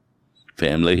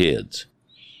 family heads.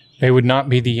 They would not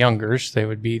be the youngers. They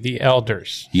would be the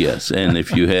elders. Yes, and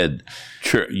if you had,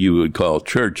 you would call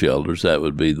church elders, that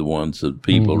would be the ones that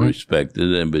people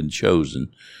respected and been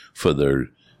chosen for their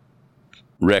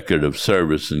record of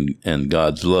service and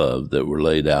God's love that were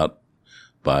laid out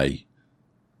by,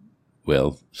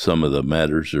 well, some of the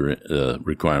matters or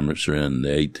requirements are in the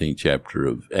 18th chapter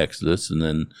of Exodus, and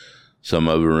then some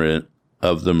of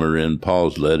them are in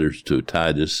Paul's letters to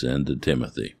Titus and to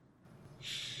Timothy.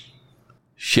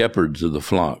 Shepherds of the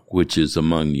flock which is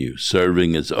among you,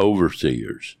 serving as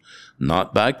overseers,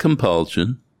 not by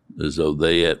compulsion, as though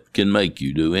they can make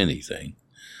you do anything,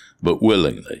 but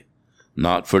willingly,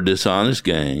 not for dishonest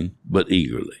gain, but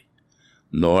eagerly,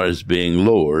 nor as being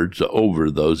lords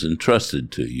over those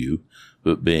entrusted to you,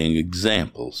 but being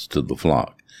examples to the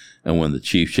flock. And when the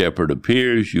chief shepherd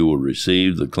appears, you will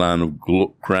receive the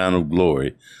crown of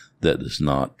glory that does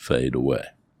not fade away.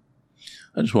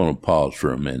 I just want to pause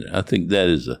for a minute. I think that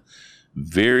is a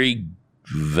very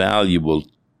valuable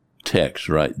text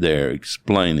right there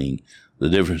explaining the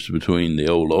difference between the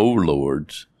old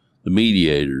overlords, the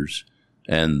mediators,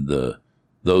 and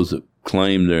those that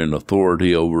claim they're an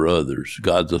authority over others,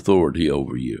 God's authority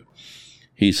over you.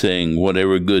 He's saying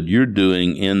whatever good you're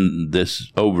doing in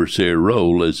this overseer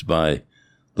role is by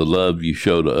the love you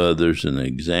show to others, an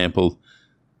example,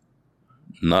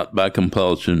 not by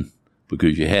compulsion,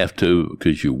 because you have to,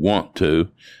 because you want to,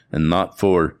 and not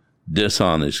for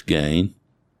dishonest gain,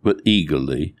 but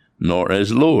eagerly, nor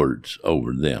as lords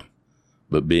over them,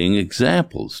 but being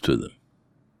examples to them,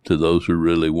 to those who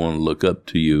really want to look up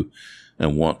to you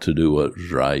and want to do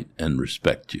what's right and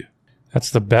respect you. That's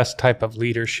the best type of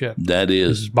leadership. That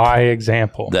is by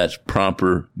example. That's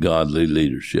proper godly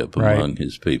leadership among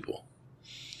his people.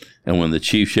 And when the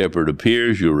chief shepherd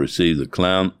appears, you'll receive the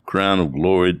crown of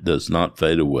glory that does not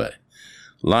fade away.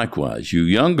 Likewise, you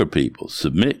younger people,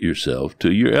 submit yourself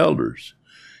to your elders.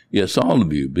 Yes, all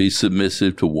of you, be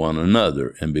submissive to one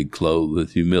another and be clothed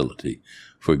with humility.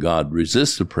 For God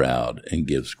resists the proud and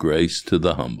gives grace to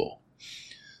the humble.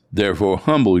 Therefore,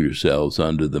 humble yourselves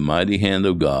under the mighty hand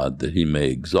of God, that he may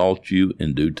exalt you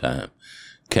in due time,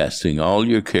 casting all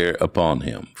your care upon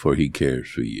him, for he cares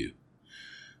for you.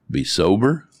 Be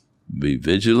sober, be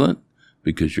vigilant,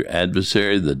 because your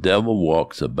adversary, the devil,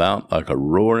 walks about like a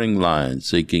roaring lion,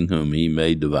 seeking whom he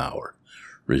may devour.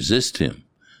 Resist him,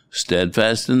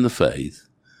 steadfast in the faith,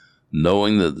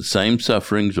 knowing that the same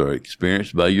sufferings are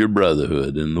experienced by your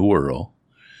brotherhood in the world.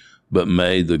 But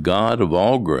may the God of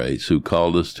all grace, who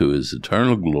called us to his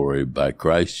eternal glory by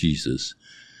Christ Jesus,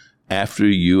 after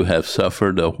you have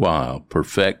suffered a while,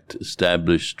 perfect,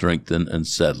 establish, strengthen, and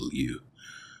settle you.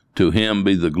 To him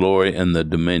be the glory and the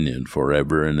dominion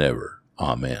forever and ever.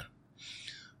 Amen.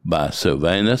 By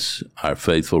Silvanus, our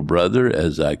faithful brother,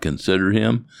 as I consider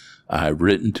him, I have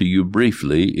written to you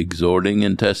briefly, exhorting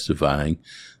and testifying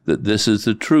that this is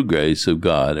the true grace of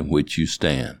God in which you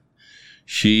stand.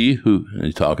 She who, and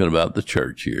he's talking about the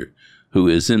church here, who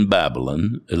is in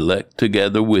Babylon, elect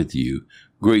together with you,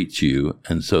 greets you,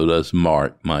 and so does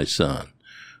Mark, my son.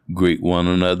 Greet one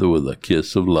another with a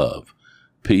kiss of love.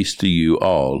 Peace to you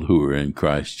all who are in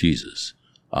Christ Jesus.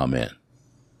 Amen.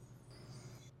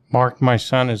 Mark, my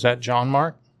son, is that John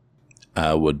Mark?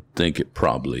 I would think it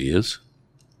probably is.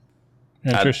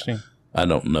 Interesting. I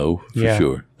don't know for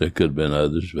sure. There could have been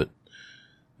others, but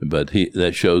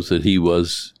that shows that he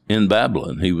was in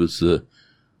Babylon. He was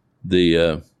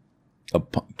the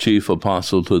chief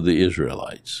apostle to the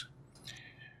Israelites.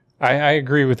 I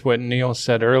agree with what Neil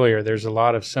said earlier. There's a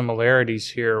lot of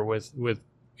similarities here with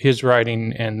his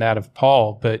writing and that of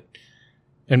Paul, but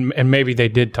and maybe they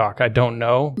did talk. I don't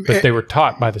know, but they were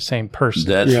taught by the same person.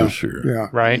 That's for sure. Yeah.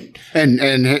 Right? And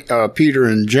Peter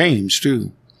and James,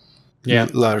 too. Yeah.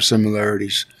 A lot of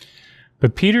similarities.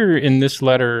 But Peter, in this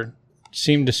letter,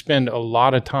 seemed to spend a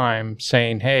lot of time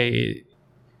saying, hey,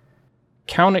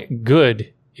 count it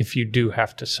good if you do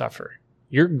have to suffer.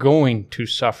 You're going to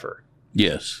suffer.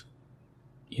 Yes.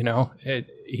 You know,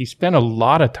 he spent a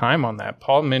lot of time on that.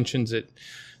 Paul mentions it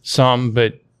some,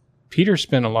 but Peter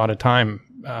spent a lot of time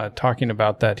talking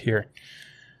about that here.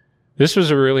 This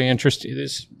was a really interesting,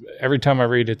 every time I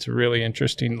read it's a really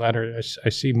interesting letter. I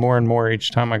see more and more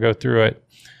each time I go through it.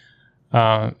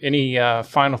 Any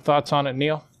final thoughts on it,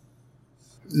 Neil?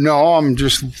 No, I'm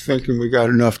just thinking we got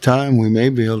enough time. We may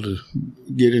be able to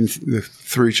get into the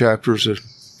 3 chapters of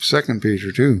 2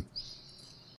 Peter, too.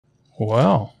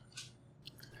 Well,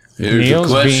 here's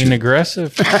Neil's being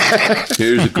aggressive.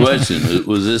 Here's the question.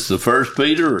 Was this the first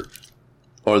Peter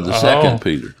or the second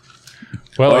Peter?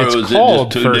 Well, or it's was called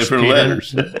it just 2 First different Peter.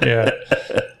 letters? Yeah.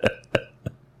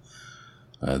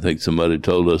 I think somebody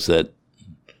told us that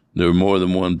there were more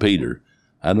than one Peter.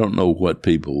 I don't know what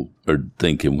people are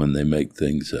thinking when they make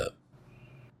things up.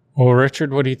 Well,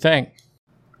 Richard, what do you think?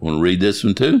 Want to read this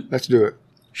one too? Let's do it.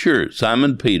 Sure.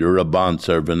 Simon Peter, a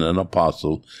bondservant and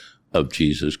apostle of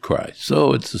Jesus Christ.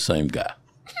 So it's the same guy.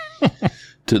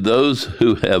 To those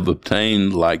who have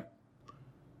obtained like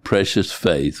precious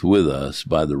faith with us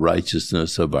by the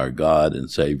righteousness of our God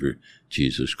and Savior,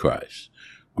 Jesus Christ.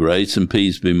 Grace and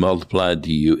peace be multiplied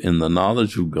to you in the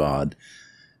knowledge of God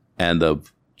and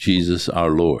of Jesus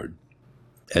our Lord,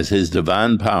 as his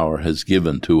divine power has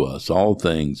given to us all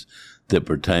things that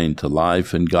pertain to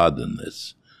life and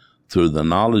godliness, through the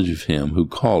knowledge of him who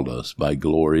called us by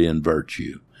glory and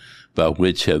virtue, by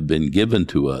which have been given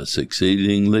to us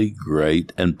exceedingly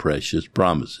great and precious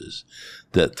promises,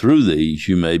 that through these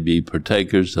you may be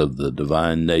partakers of the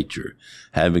divine nature,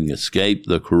 having escaped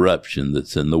the corruption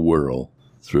that's in the world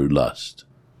through lust.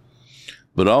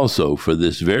 But also for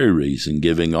this very reason,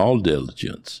 giving all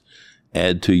diligence,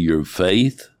 add to your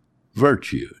faith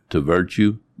virtue, to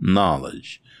virtue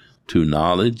knowledge, to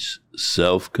knowledge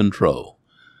self-control,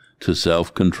 to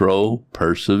self-control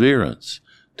perseverance,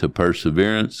 to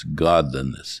perseverance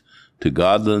godliness, to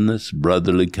godliness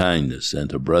brotherly kindness,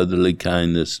 and to brotherly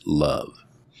kindness love.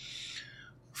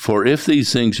 For if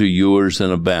these things are yours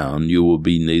and abound, you will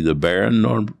be neither barren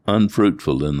nor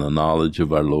unfruitful in the knowledge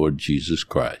of our Lord Jesus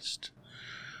Christ.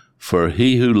 For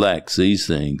he who lacks these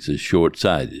things is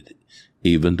short-sighted,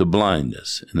 even to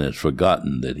blindness, and has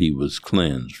forgotten that he was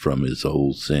cleansed from his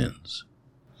old sins.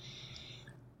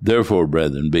 Therefore,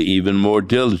 brethren, be even more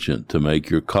diligent to make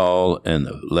your call and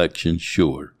election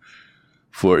sure.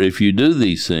 For if you do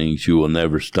these things, you will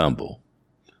never stumble.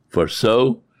 For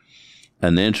so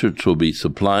an entrance will be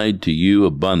supplied to you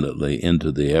abundantly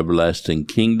into the everlasting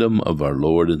kingdom of our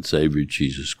Lord and Savior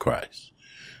Jesus Christ.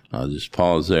 I'll just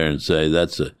pause there and say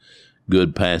that's a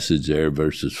good passage there,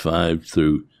 verses 5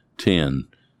 through 10,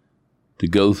 to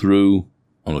go through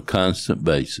on a constant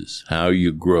basis. How are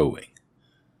you growing?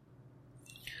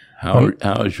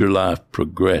 How is your life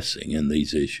progressing in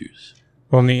these issues?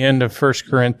 Well, in the end of 1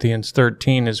 Corinthians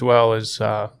 13, as well as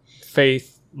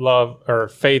faith, love, or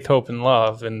faith, hope, and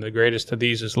love, and the greatest of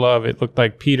these is love. It looked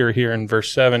like Peter here in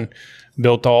verse 7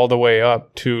 built all the way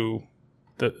up to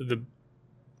the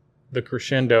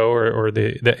crescendo or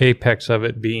the apex of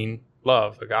it being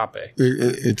love, agape.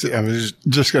 I was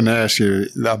just going to ask you,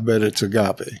 I bet it's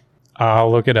agape.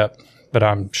 I'll look it up, but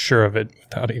I'm sure of it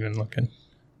without even looking.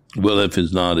 Well, if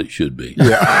it's not, it should be.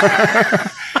 Yeah.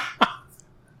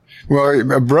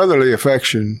 Well, brotherly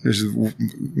affection, is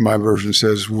my version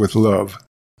says, with love.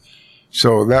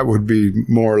 So that would be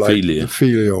more like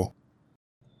filial.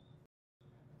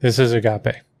 This is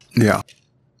agape. Yeah.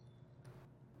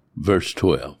 Verse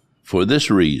 12. For this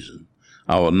reason,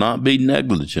 I will not be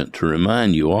negligent to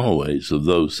remind you always of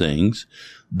those things,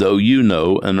 though you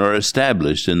know and are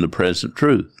established in the present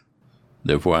truth.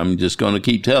 Therefore, I'm just going to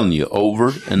keep telling you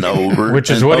over and over.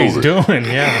 Which is what he's doing,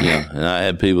 yeah. Yeah, and I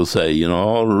had people say,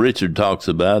 all Richard talks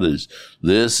about is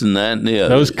this and that and the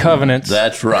other. Those covenants.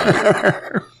 That's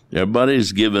right.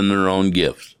 Everybody's given their own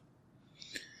gift.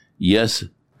 Yes,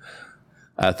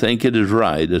 I think it is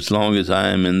right, as long as I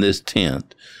am in this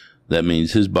tent, that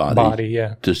means his body,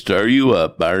 yeah, to stir you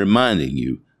up by reminding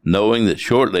you, knowing that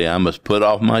shortly I must put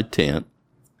off my tent,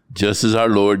 just as our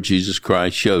Lord Jesus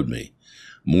Christ showed me.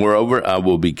 Moreover, I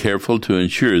will be careful to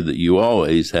ensure that you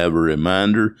always have a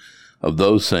reminder of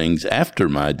those things after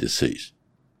my decease.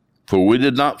 For we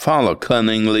did not follow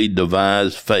cunningly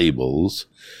devised fables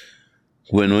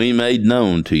when we made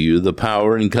known to you the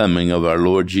power and coming of our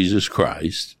Lord Jesus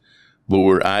Christ, but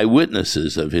were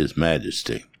eyewitnesses of his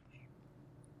majesty.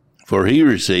 For he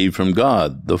received from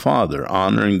God the Father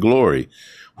honor and glory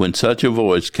when such a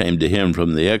voice came to him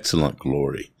from the excellent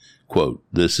glory, quote,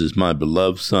 "This is my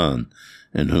beloved Son,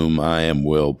 in whom I am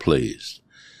well pleased,"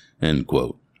 end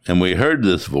quote. And we heard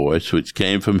this voice which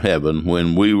came from heaven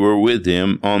when we were with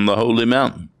him on the holy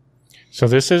mountain. So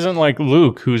this isn't like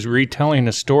Luke who's retelling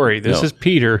a story. This is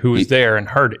Peter who was there and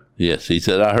heard it. Yes, he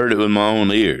said, I heard it with my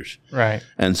own ears. Right.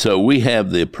 And so we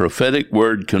have the prophetic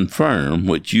word confirmed,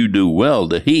 which you do well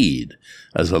to heed,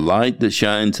 as a light that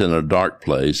shines in a dark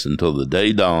place until the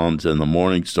day dawns and the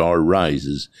morning star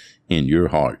rises in your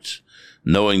hearts.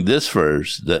 Knowing this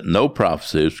first, that no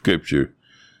prophecy of Scripture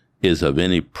is of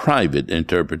any private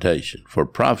interpretation. For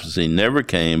prophecy never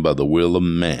came by the will of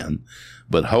man,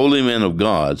 but holy men of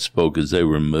God spoke as they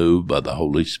were moved by the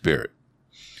Holy Spirit.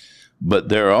 But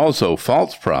there are also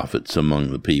false prophets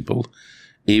among the people,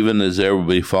 even as there will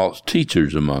be false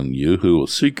teachers among you who will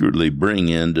secretly bring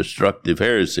in destructive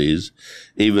heresies,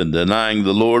 even denying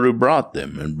the Lord who brought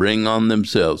them, and bring on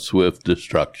themselves swift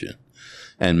destruction.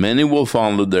 And many will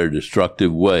follow their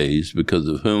destructive ways, because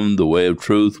of whom the way of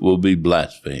truth will be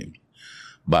blasphemed.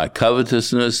 By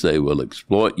covetousness they will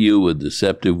exploit you with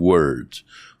deceptive words.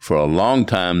 For a long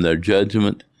time their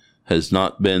judgment has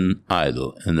not been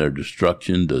idle, and their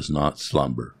destruction does not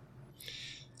slumber.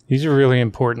 These are really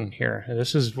important here.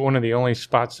 This is one of the only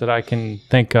spots that I can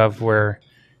think of where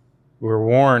we're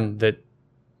warned that,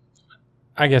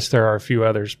 I guess there are a few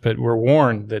others, but we're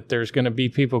warned that there's going to be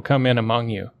people come in among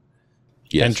you.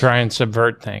 Yes. And try and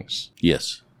subvert things.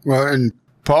 Yes. Well, and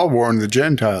Paul warned the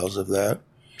Gentiles of that.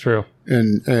 True.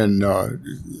 And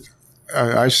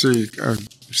I see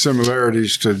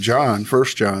similarities to John, 1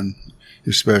 John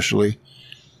especially.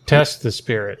 Test the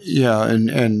spirit. Yeah,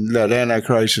 and that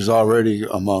Antichrist is already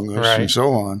among us, right, and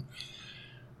so on.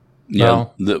 Yeah,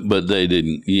 but they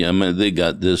didn't. Yeah, I mean, they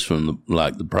got this from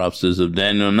the prophecies of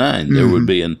Daniel 9. Mm-hmm. There would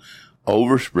be an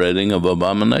overspreading of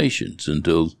abominations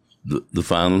until the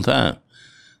final time.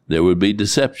 There would be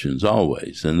deceptions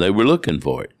always, and they were looking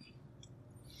for it.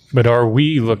 But are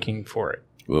we looking for it?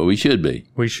 Well, we should be.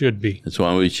 We should be. That's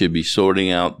why we should be sorting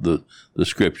out the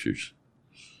Scriptures.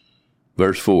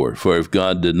 Verse 4, for if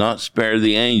God did not spare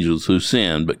the angels who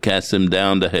sinned, but cast them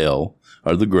down to hell,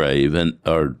 or the grave,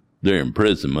 or their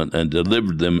imprisonment, and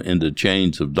delivered them into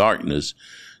chains of darkness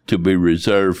to be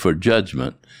reserved for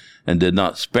judgment, and did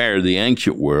not spare the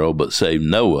ancient world, but saved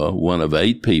Noah, one of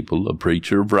 8 people, a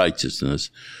preacher of righteousness,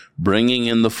 bringing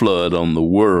in the flood on the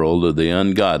world of the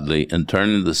ungodly, and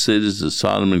turning the cities of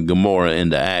Sodom and Gomorrah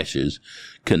into ashes,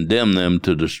 condemned them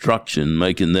to destruction,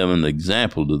 making them an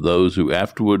example to those who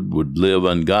afterward would live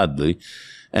ungodly,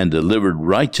 and delivered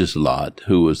righteous Lot,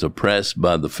 who was oppressed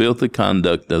by the filthy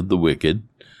conduct of the wicked.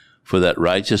 For that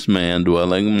righteous man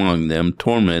dwelling among them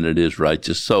tormented his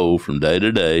righteous soul from day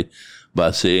to day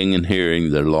by seeing and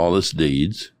hearing their lawless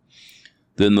deeds.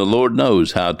 Then the Lord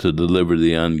knows how to deliver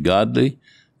the ungodly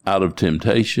out of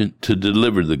temptation, to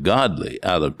deliver the godly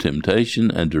out of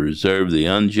temptation, and to reserve the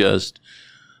unjust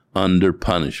under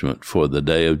punishment for the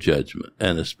day of judgment,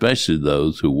 and especially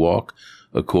those who walk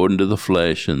according to the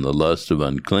flesh in the lust of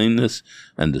uncleanness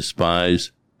and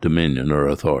despise dominion or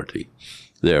authority.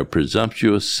 They are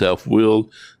presumptuous,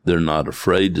 self-willed. They're not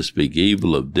afraid to speak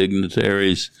evil of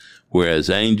dignitaries,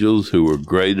 whereas angels who are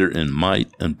greater in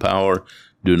might and power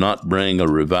do not bring a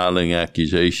reviling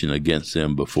accusation against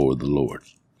them before the Lord.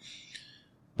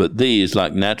 But these,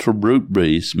 like natural brute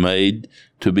beasts made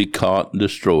to be caught and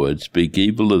destroyed, speak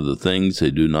evil of the things they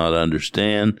do not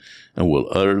understand, and will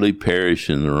utterly perish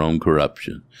in their own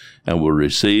corruption, and will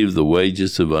receive the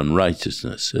wages of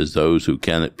unrighteousness, as those who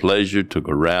count it pleasure to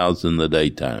carouse in the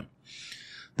daytime.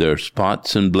 There are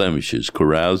spots and blemishes,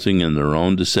 carousing in their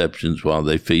own deceptions while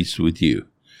they feast with you,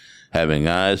 having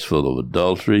eyes full of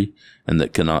adultery, and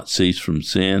that cannot cease from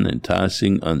sin,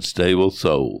 enticing unstable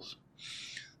souls.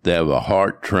 They have a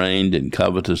heart trained in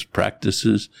covetous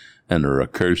practices, and are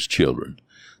accursed children.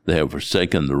 They have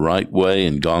forsaken the right way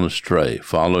and gone astray,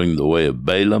 following the way of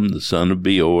Balaam the son of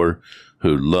Beor,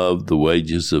 who loved the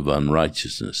wages of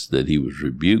unrighteousness, that he was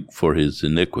rebuked for his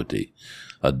iniquity.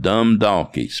 A dumb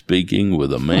donkey speaking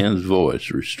with a man's voice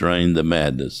restrained the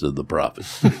madness of the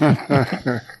prophets.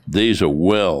 These are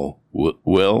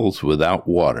wells without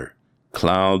water,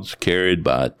 clouds carried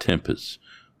by a tempest,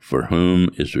 for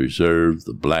whom is reserved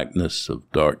the blackness of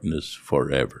darkness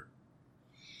forever.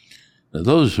 Now,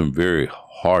 those are some very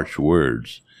harsh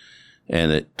words,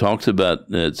 and it talks about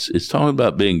it's talking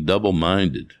about being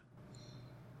double-minded.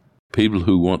 People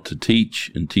who want to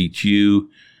teach and teach you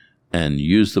and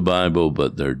use the Bible,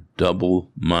 but they're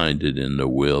double-minded in their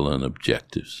will and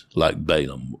objectives, like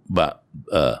Balaam.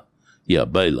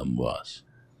 Balaam was.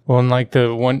 Well, and like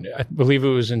the one, I believe it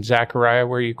was in Zechariah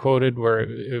where you quoted, where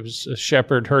it was a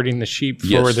shepherd herding the sheep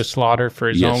for the slaughter for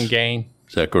his own gain.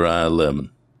 Zechariah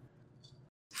 11.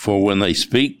 For when they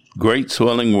speak great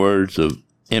swelling words of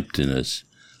emptiness,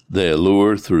 they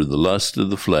allure through the lust of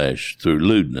the flesh, through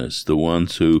lewdness, the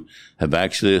ones who have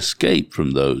actually escaped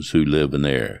from those who live in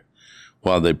error.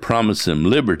 While they promise them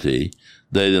liberty,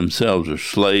 they themselves are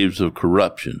slaves of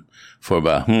corruption. For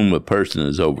by whom a person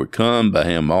is overcome, by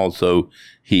him also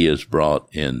he is brought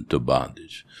into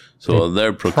bondage. So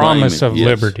they're proclaiming promise of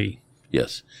liberty.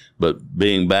 Yes, but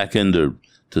being back into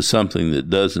something that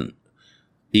doesn't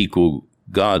equal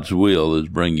God's will is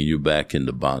bringing you back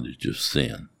into bondage of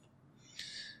sin.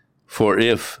 For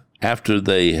if, after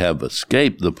they have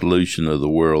escaped the pollution of the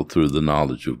world through the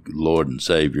knowledge of Lord and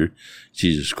Savior,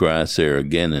 Jesus Christ, they are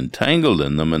again entangled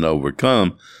in them and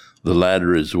overcome, the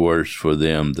latter is worse for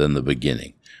them than the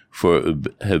beginning. For it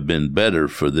would have been better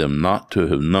for them not to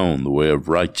have known the way of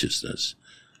righteousness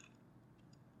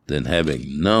than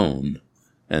having known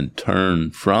and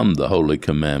turned from the holy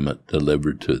commandment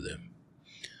delivered to them.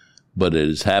 But it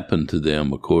has happened to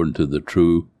them according to the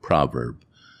true proverb.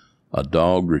 A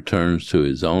dog returns to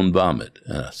his own vomit,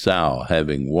 and a sow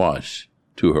having washed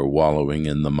to her wallowing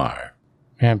in the mire.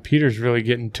 Man, Peter's really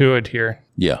getting to it here.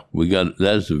 Yeah, that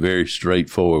is a very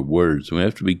straightforward words. We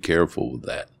have to be careful with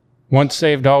that. Once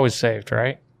saved, always saved,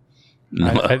 right?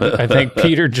 I think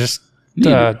Peter just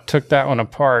took that one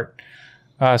apart.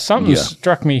 Something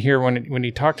struck me here when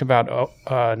he talked about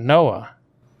Noah.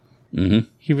 Mm-hmm.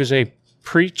 He was a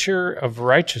preacher of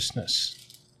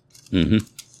righteousness. Mm-hmm.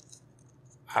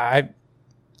 I've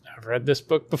read this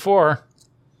book before.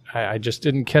 I just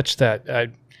didn't catch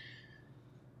that.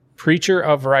 Preacher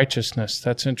of righteousness.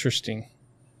 That's interesting.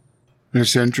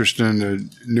 It's interesting. The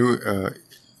New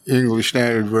English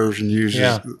Standard Version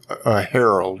uses a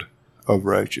herald of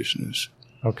righteousness.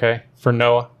 Okay. For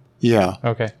Noah? Yeah.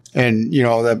 Okay. And,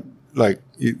 that like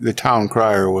the town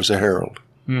crier was a herald.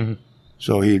 Mm-hmm.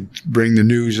 So he'd bring the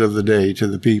news of the day to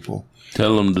the people.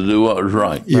 Tell them to do what was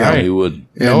right. Yeah. Right. He would.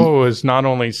 Noah was not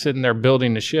only sitting there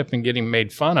building the ship and getting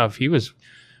made fun of, he was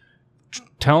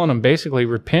telling them basically,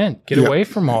 repent, get away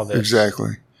from all this.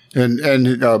 Exactly. And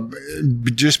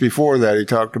just before that, he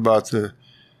talked about the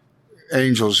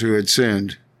angels who had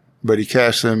sinned, but he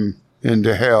cast them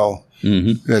into hell.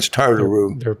 Mm-hmm. That's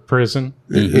Tartaru. Their prison.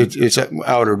 Mm-hmm. It's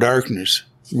outer darkness,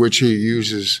 which he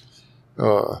uses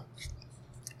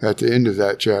at the end of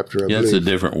that chapter, I believe. It's a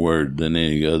different word than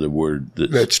any other word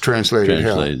that's translated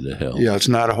to hell. Yeah, it's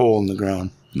not a hole in the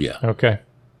ground. Yeah. Okay.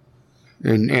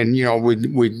 And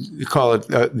we call it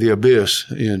the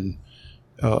abyss in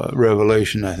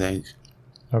Revelation, I think,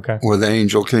 Okay. where the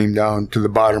angel came down to the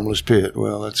bottomless pit.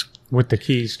 Well, that's With the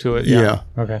keys to it. yeah.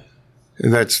 Okay.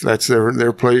 And that's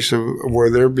their place of where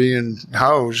they're being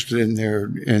housed in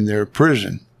their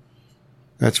prison.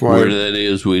 That's why. Where that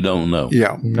is, we don't know.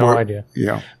 Yeah. No idea.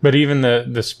 Yeah. But even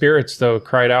the spirits, though,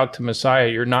 cried out to Messiah,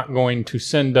 "You're not going to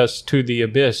send us to the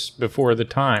abyss before the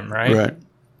time," right? Right.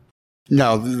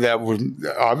 Now that would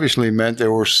obviously meant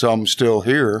there were some still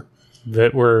here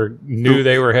That knew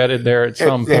they were headed there at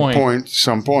some point.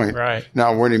 Some point. Right.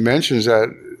 Now, when he mentions that,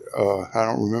 I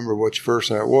don't remember which verse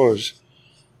that was.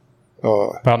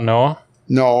 About Noah?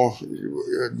 No,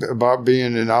 about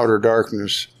being in outer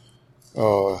darkness.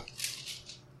 Those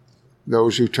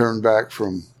who turn back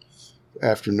from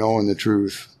after knowing the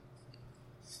truth.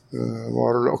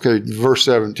 Verse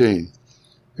 17.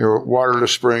 There were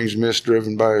waterless springs, mist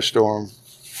driven by a storm.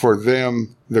 For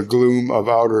them, the gloom of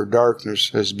outer darkness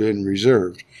has been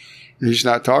reserved. And he's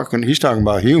talking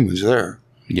about humans there.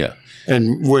 Yeah.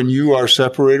 And when you are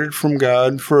separated from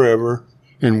God forever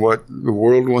in what the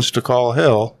world wants to call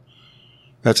hell,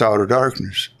 that's outer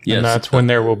darkness. Yes. And that's when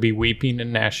there will be weeping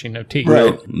and gnashing of teeth.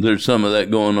 Right. Well, there's some of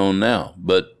that going on now,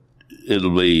 but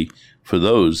it'll be, for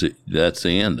those, that's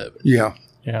the end of it. Yeah.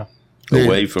 Yeah.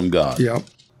 Away from God. Yeah.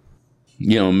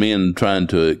 Men trying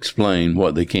to explain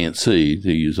what they can't see,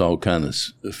 they use all kind of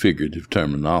figurative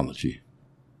terminology.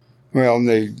 Well,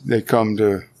 and they come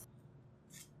to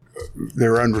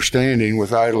their understanding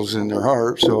with idols in their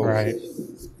heart, so Right.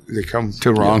 they come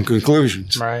to wrong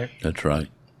conclusions. Right. That's right.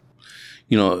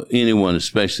 Anyone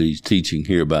especially is teaching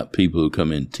here about people who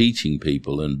come in teaching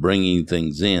people and bringing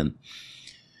things in.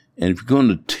 And if you're going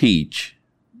to teach,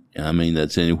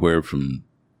 that's anywhere from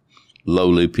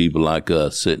lowly people like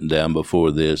us sitting down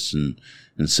before this and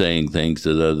saying things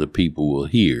that other people will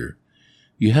hear,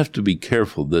 you have to be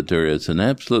careful that there is an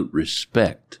absolute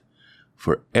respect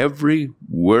for every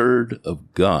word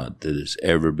of God that has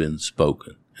ever been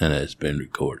spoken and has been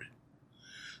recorded.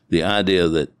 The idea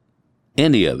that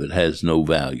any of it has no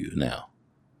value now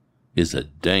is a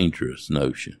dangerous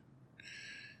notion.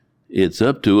 It's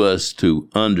up to us to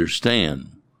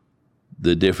understand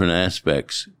the different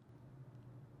aspects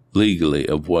legally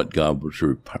of what God was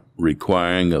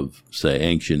requiring of, say,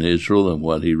 ancient Israel and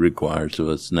what he requires of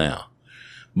us now.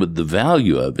 But the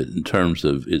value of it in terms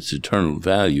of its eternal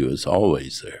value is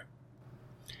always there.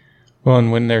 Well,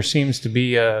 and when there seems to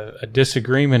be a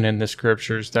disagreement in the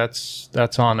scriptures, that's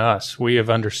on us. We have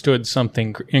understood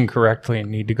something incorrectly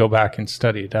and need to go back and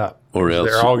study it up. Or else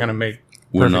they're all going to make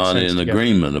we're perfect not sense in together.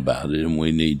 agreement about it, and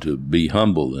we need to be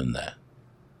humble in that.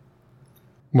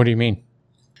 What do you mean?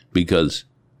 Because,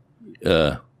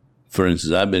 for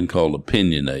instance, I've been called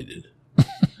opinionated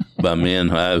by men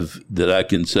that I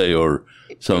can say are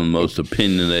some of the most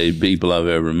opinionated people I've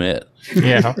ever met.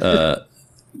 Yeah.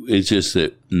 It's just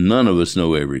that none of us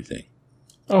know everything.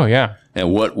 Oh, yeah.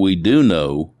 And what we do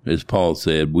know, as Paul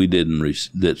said,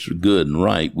 that's good and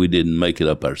right. We didn't make it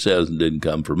up ourselves and didn't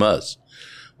come from us.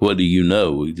 What do you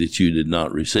know that you did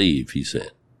not receive, he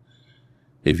said.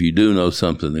 If you do know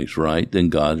something that's right, then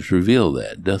God has revealed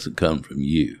that. It doesn't come from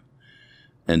you.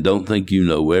 And don't think you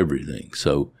know everything.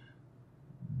 So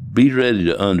be ready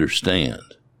to understand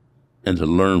and to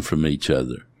learn from each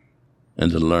other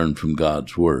and to learn from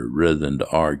God's word rather than to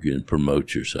argue and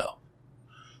promote yourself.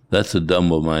 That's a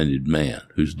double-minded man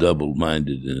who's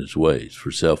double-minded in his ways, for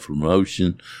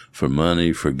self-promotion, for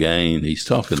money, for gain. He's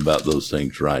talking about those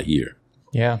things right here.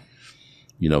 Yeah.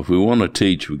 If we want to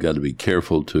teach, we've got to be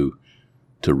careful to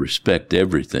respect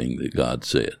everything that God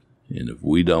said. And if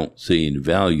we don't see any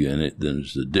value in it, then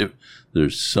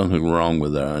there's something wrong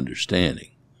with our understanding.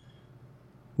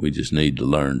 We just need to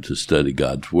learn to study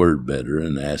God's word better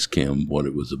and ask him what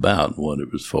it was about and what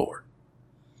it was for.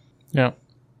 Yeah.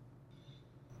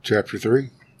 Chapter 3.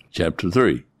 Chapter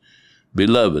 3.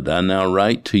 Beloved, I now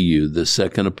write to you the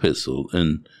second epistle,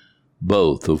 in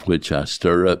both of which I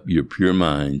stir up your pure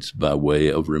minds by way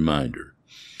of reminder,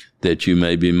 that you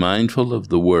may be mindful of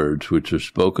the words which are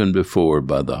spoken before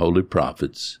by the holy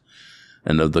prophets,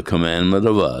 and of the commandment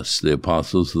of us, the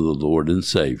apostles of the Lord and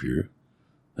Savior.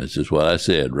 That's just what I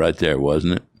said right there,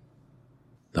 wasn't it?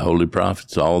 The holy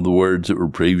prophets, all the words that were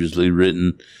previously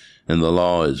written in the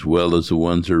law, as well as the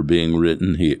ones that are being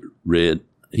written,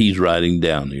 he's writing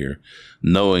down here,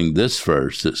 knowing this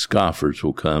first, that scoffers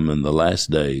will come in the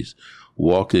last days,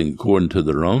 walking according to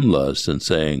their own lust, and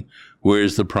saying, where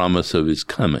is the promise of his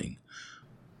coming?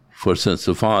 For since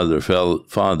the fathers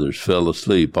fell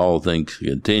asleep, all things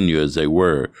continue as they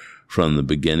were from the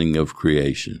beginning of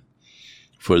creation.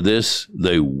 For this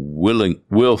they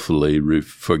willfully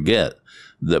forget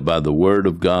that by the word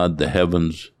of God the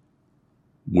heavens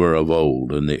were of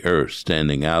old, and the earth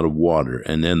standing out of water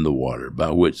and in the water,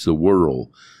 by which the world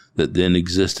that then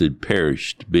existed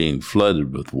perished, being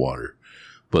flooded with water.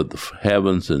 But the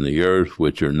heavens and the earth,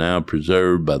 which are now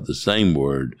preserved by the same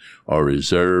word, are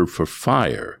reserved for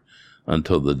fire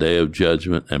until the day of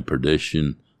judgment and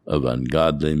perdition of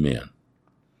ungodly men.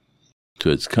 So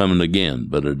it's coming again,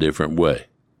 but a different way.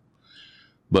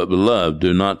 But, beloved,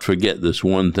 do not forget this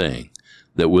one thing,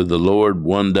 that with the Lord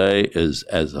 1 day is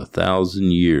as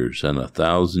 1,000 years, and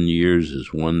 1,000 years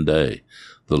is 1 day.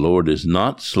 The Lord is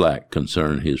not slack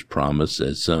concerning his promise,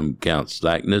 as some count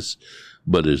slackness,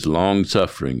 but is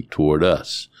long-suffering toward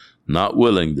us, not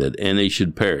willing that any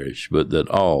should perish, but that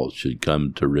all should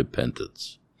come to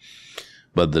repentance.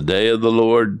 But the day of the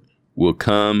Lord will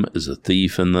come as a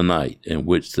thief in the night, in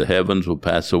which the heavens will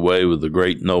pass away with a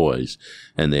great noise,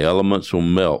 and the elements will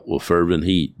melt with fervent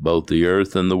heat. Both the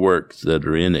earth and the works that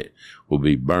are in it will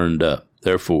be burned up.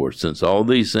 Therefore, since all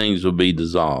these things will be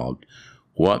dissolved,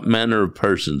 what manner of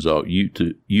persons ought you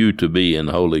to be in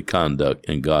holy conduct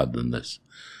and godliness,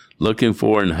 looking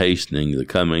for and hastening the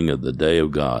coming of the day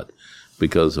of God,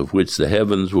 because of which the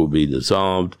heavens will be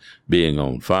dissolved, being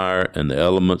on fire, and the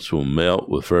elements will melt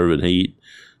with fervent heat?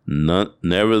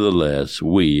 Nevertheless,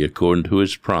 we, according to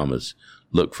his promise,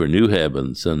 look for new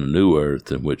heavens and a new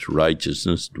earth in which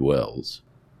righteousness dwells.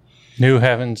 New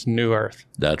heavens, new earth.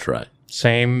 That's right.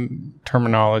 Same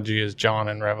terminology as John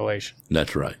in Revelation.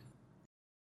 That's right.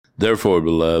 Therefore,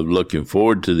 beloved, looking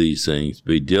forward to these things,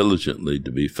 be diligently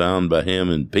to be found by him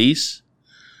in peace,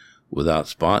 without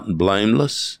spot and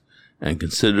blameless, and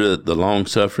consider that the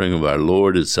long-suffering of our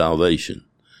Lord is salvation,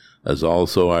 as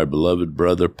also our beloved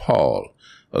brother Paul,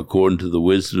 according to the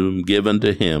wisdom given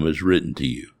to him, is written to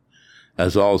you,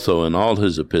 as also in all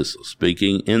his epistles,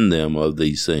 speaking in them of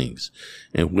these things,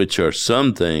 in which are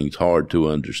some things hard to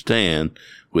understand,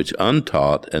 which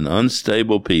untaught and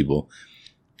unstable people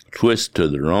twist to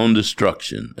their own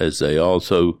destruction, as they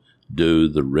also do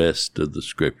the rest of the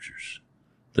Scriptures.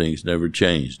 Things never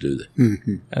change, do they?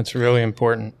 Mm-hmm. That's really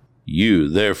important. You,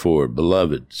 therefore,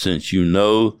 beloved, since you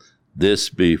know this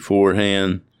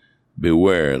beforehand,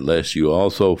 beware lest you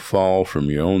also fall from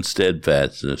your own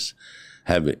steadfastness,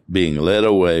 being led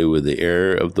away with the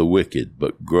error of the wicked,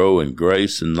 but grow in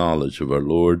grace and knowledge of our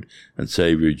Lord and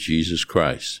Savior Jesus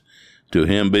Christ. To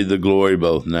him be the glory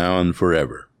both now and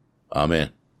forever. Amen.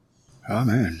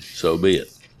 Amen. So be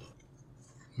it.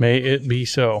 May it be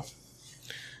so.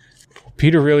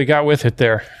 Peter really got with it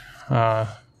there.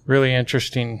 Really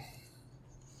interesting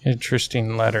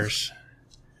letters.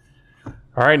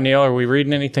 All right, Neil, are we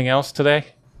reading anything else today?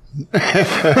 You want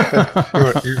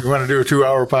to do a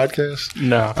 2-hour podcast?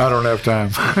 No. I don't have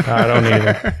time. I don't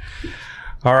either.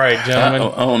 All right, gentlemen.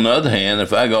 On the other hand,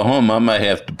 if I go home, I may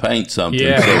have to paint something.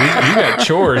 Yeah, so you got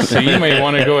chores, so you may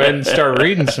want to go ahead and start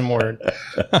reading some more.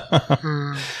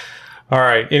 All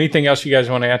right. Anything else you guys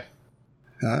want to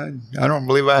add? I don't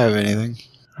believe I have anything.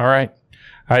 All right.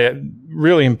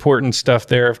 Really important stuff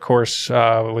there, of course,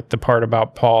 with the part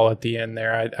about Paul at the end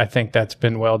there. I think that's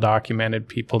been well documented.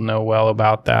 People know well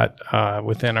about that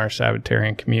within our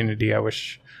Sabbatarian community. I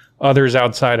wish others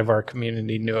outside of our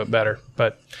community knew it better.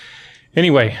 But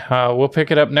anyway, we'll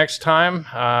pick it up next time,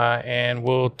 and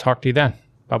we'll talk to you then.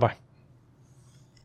 Bye-bye.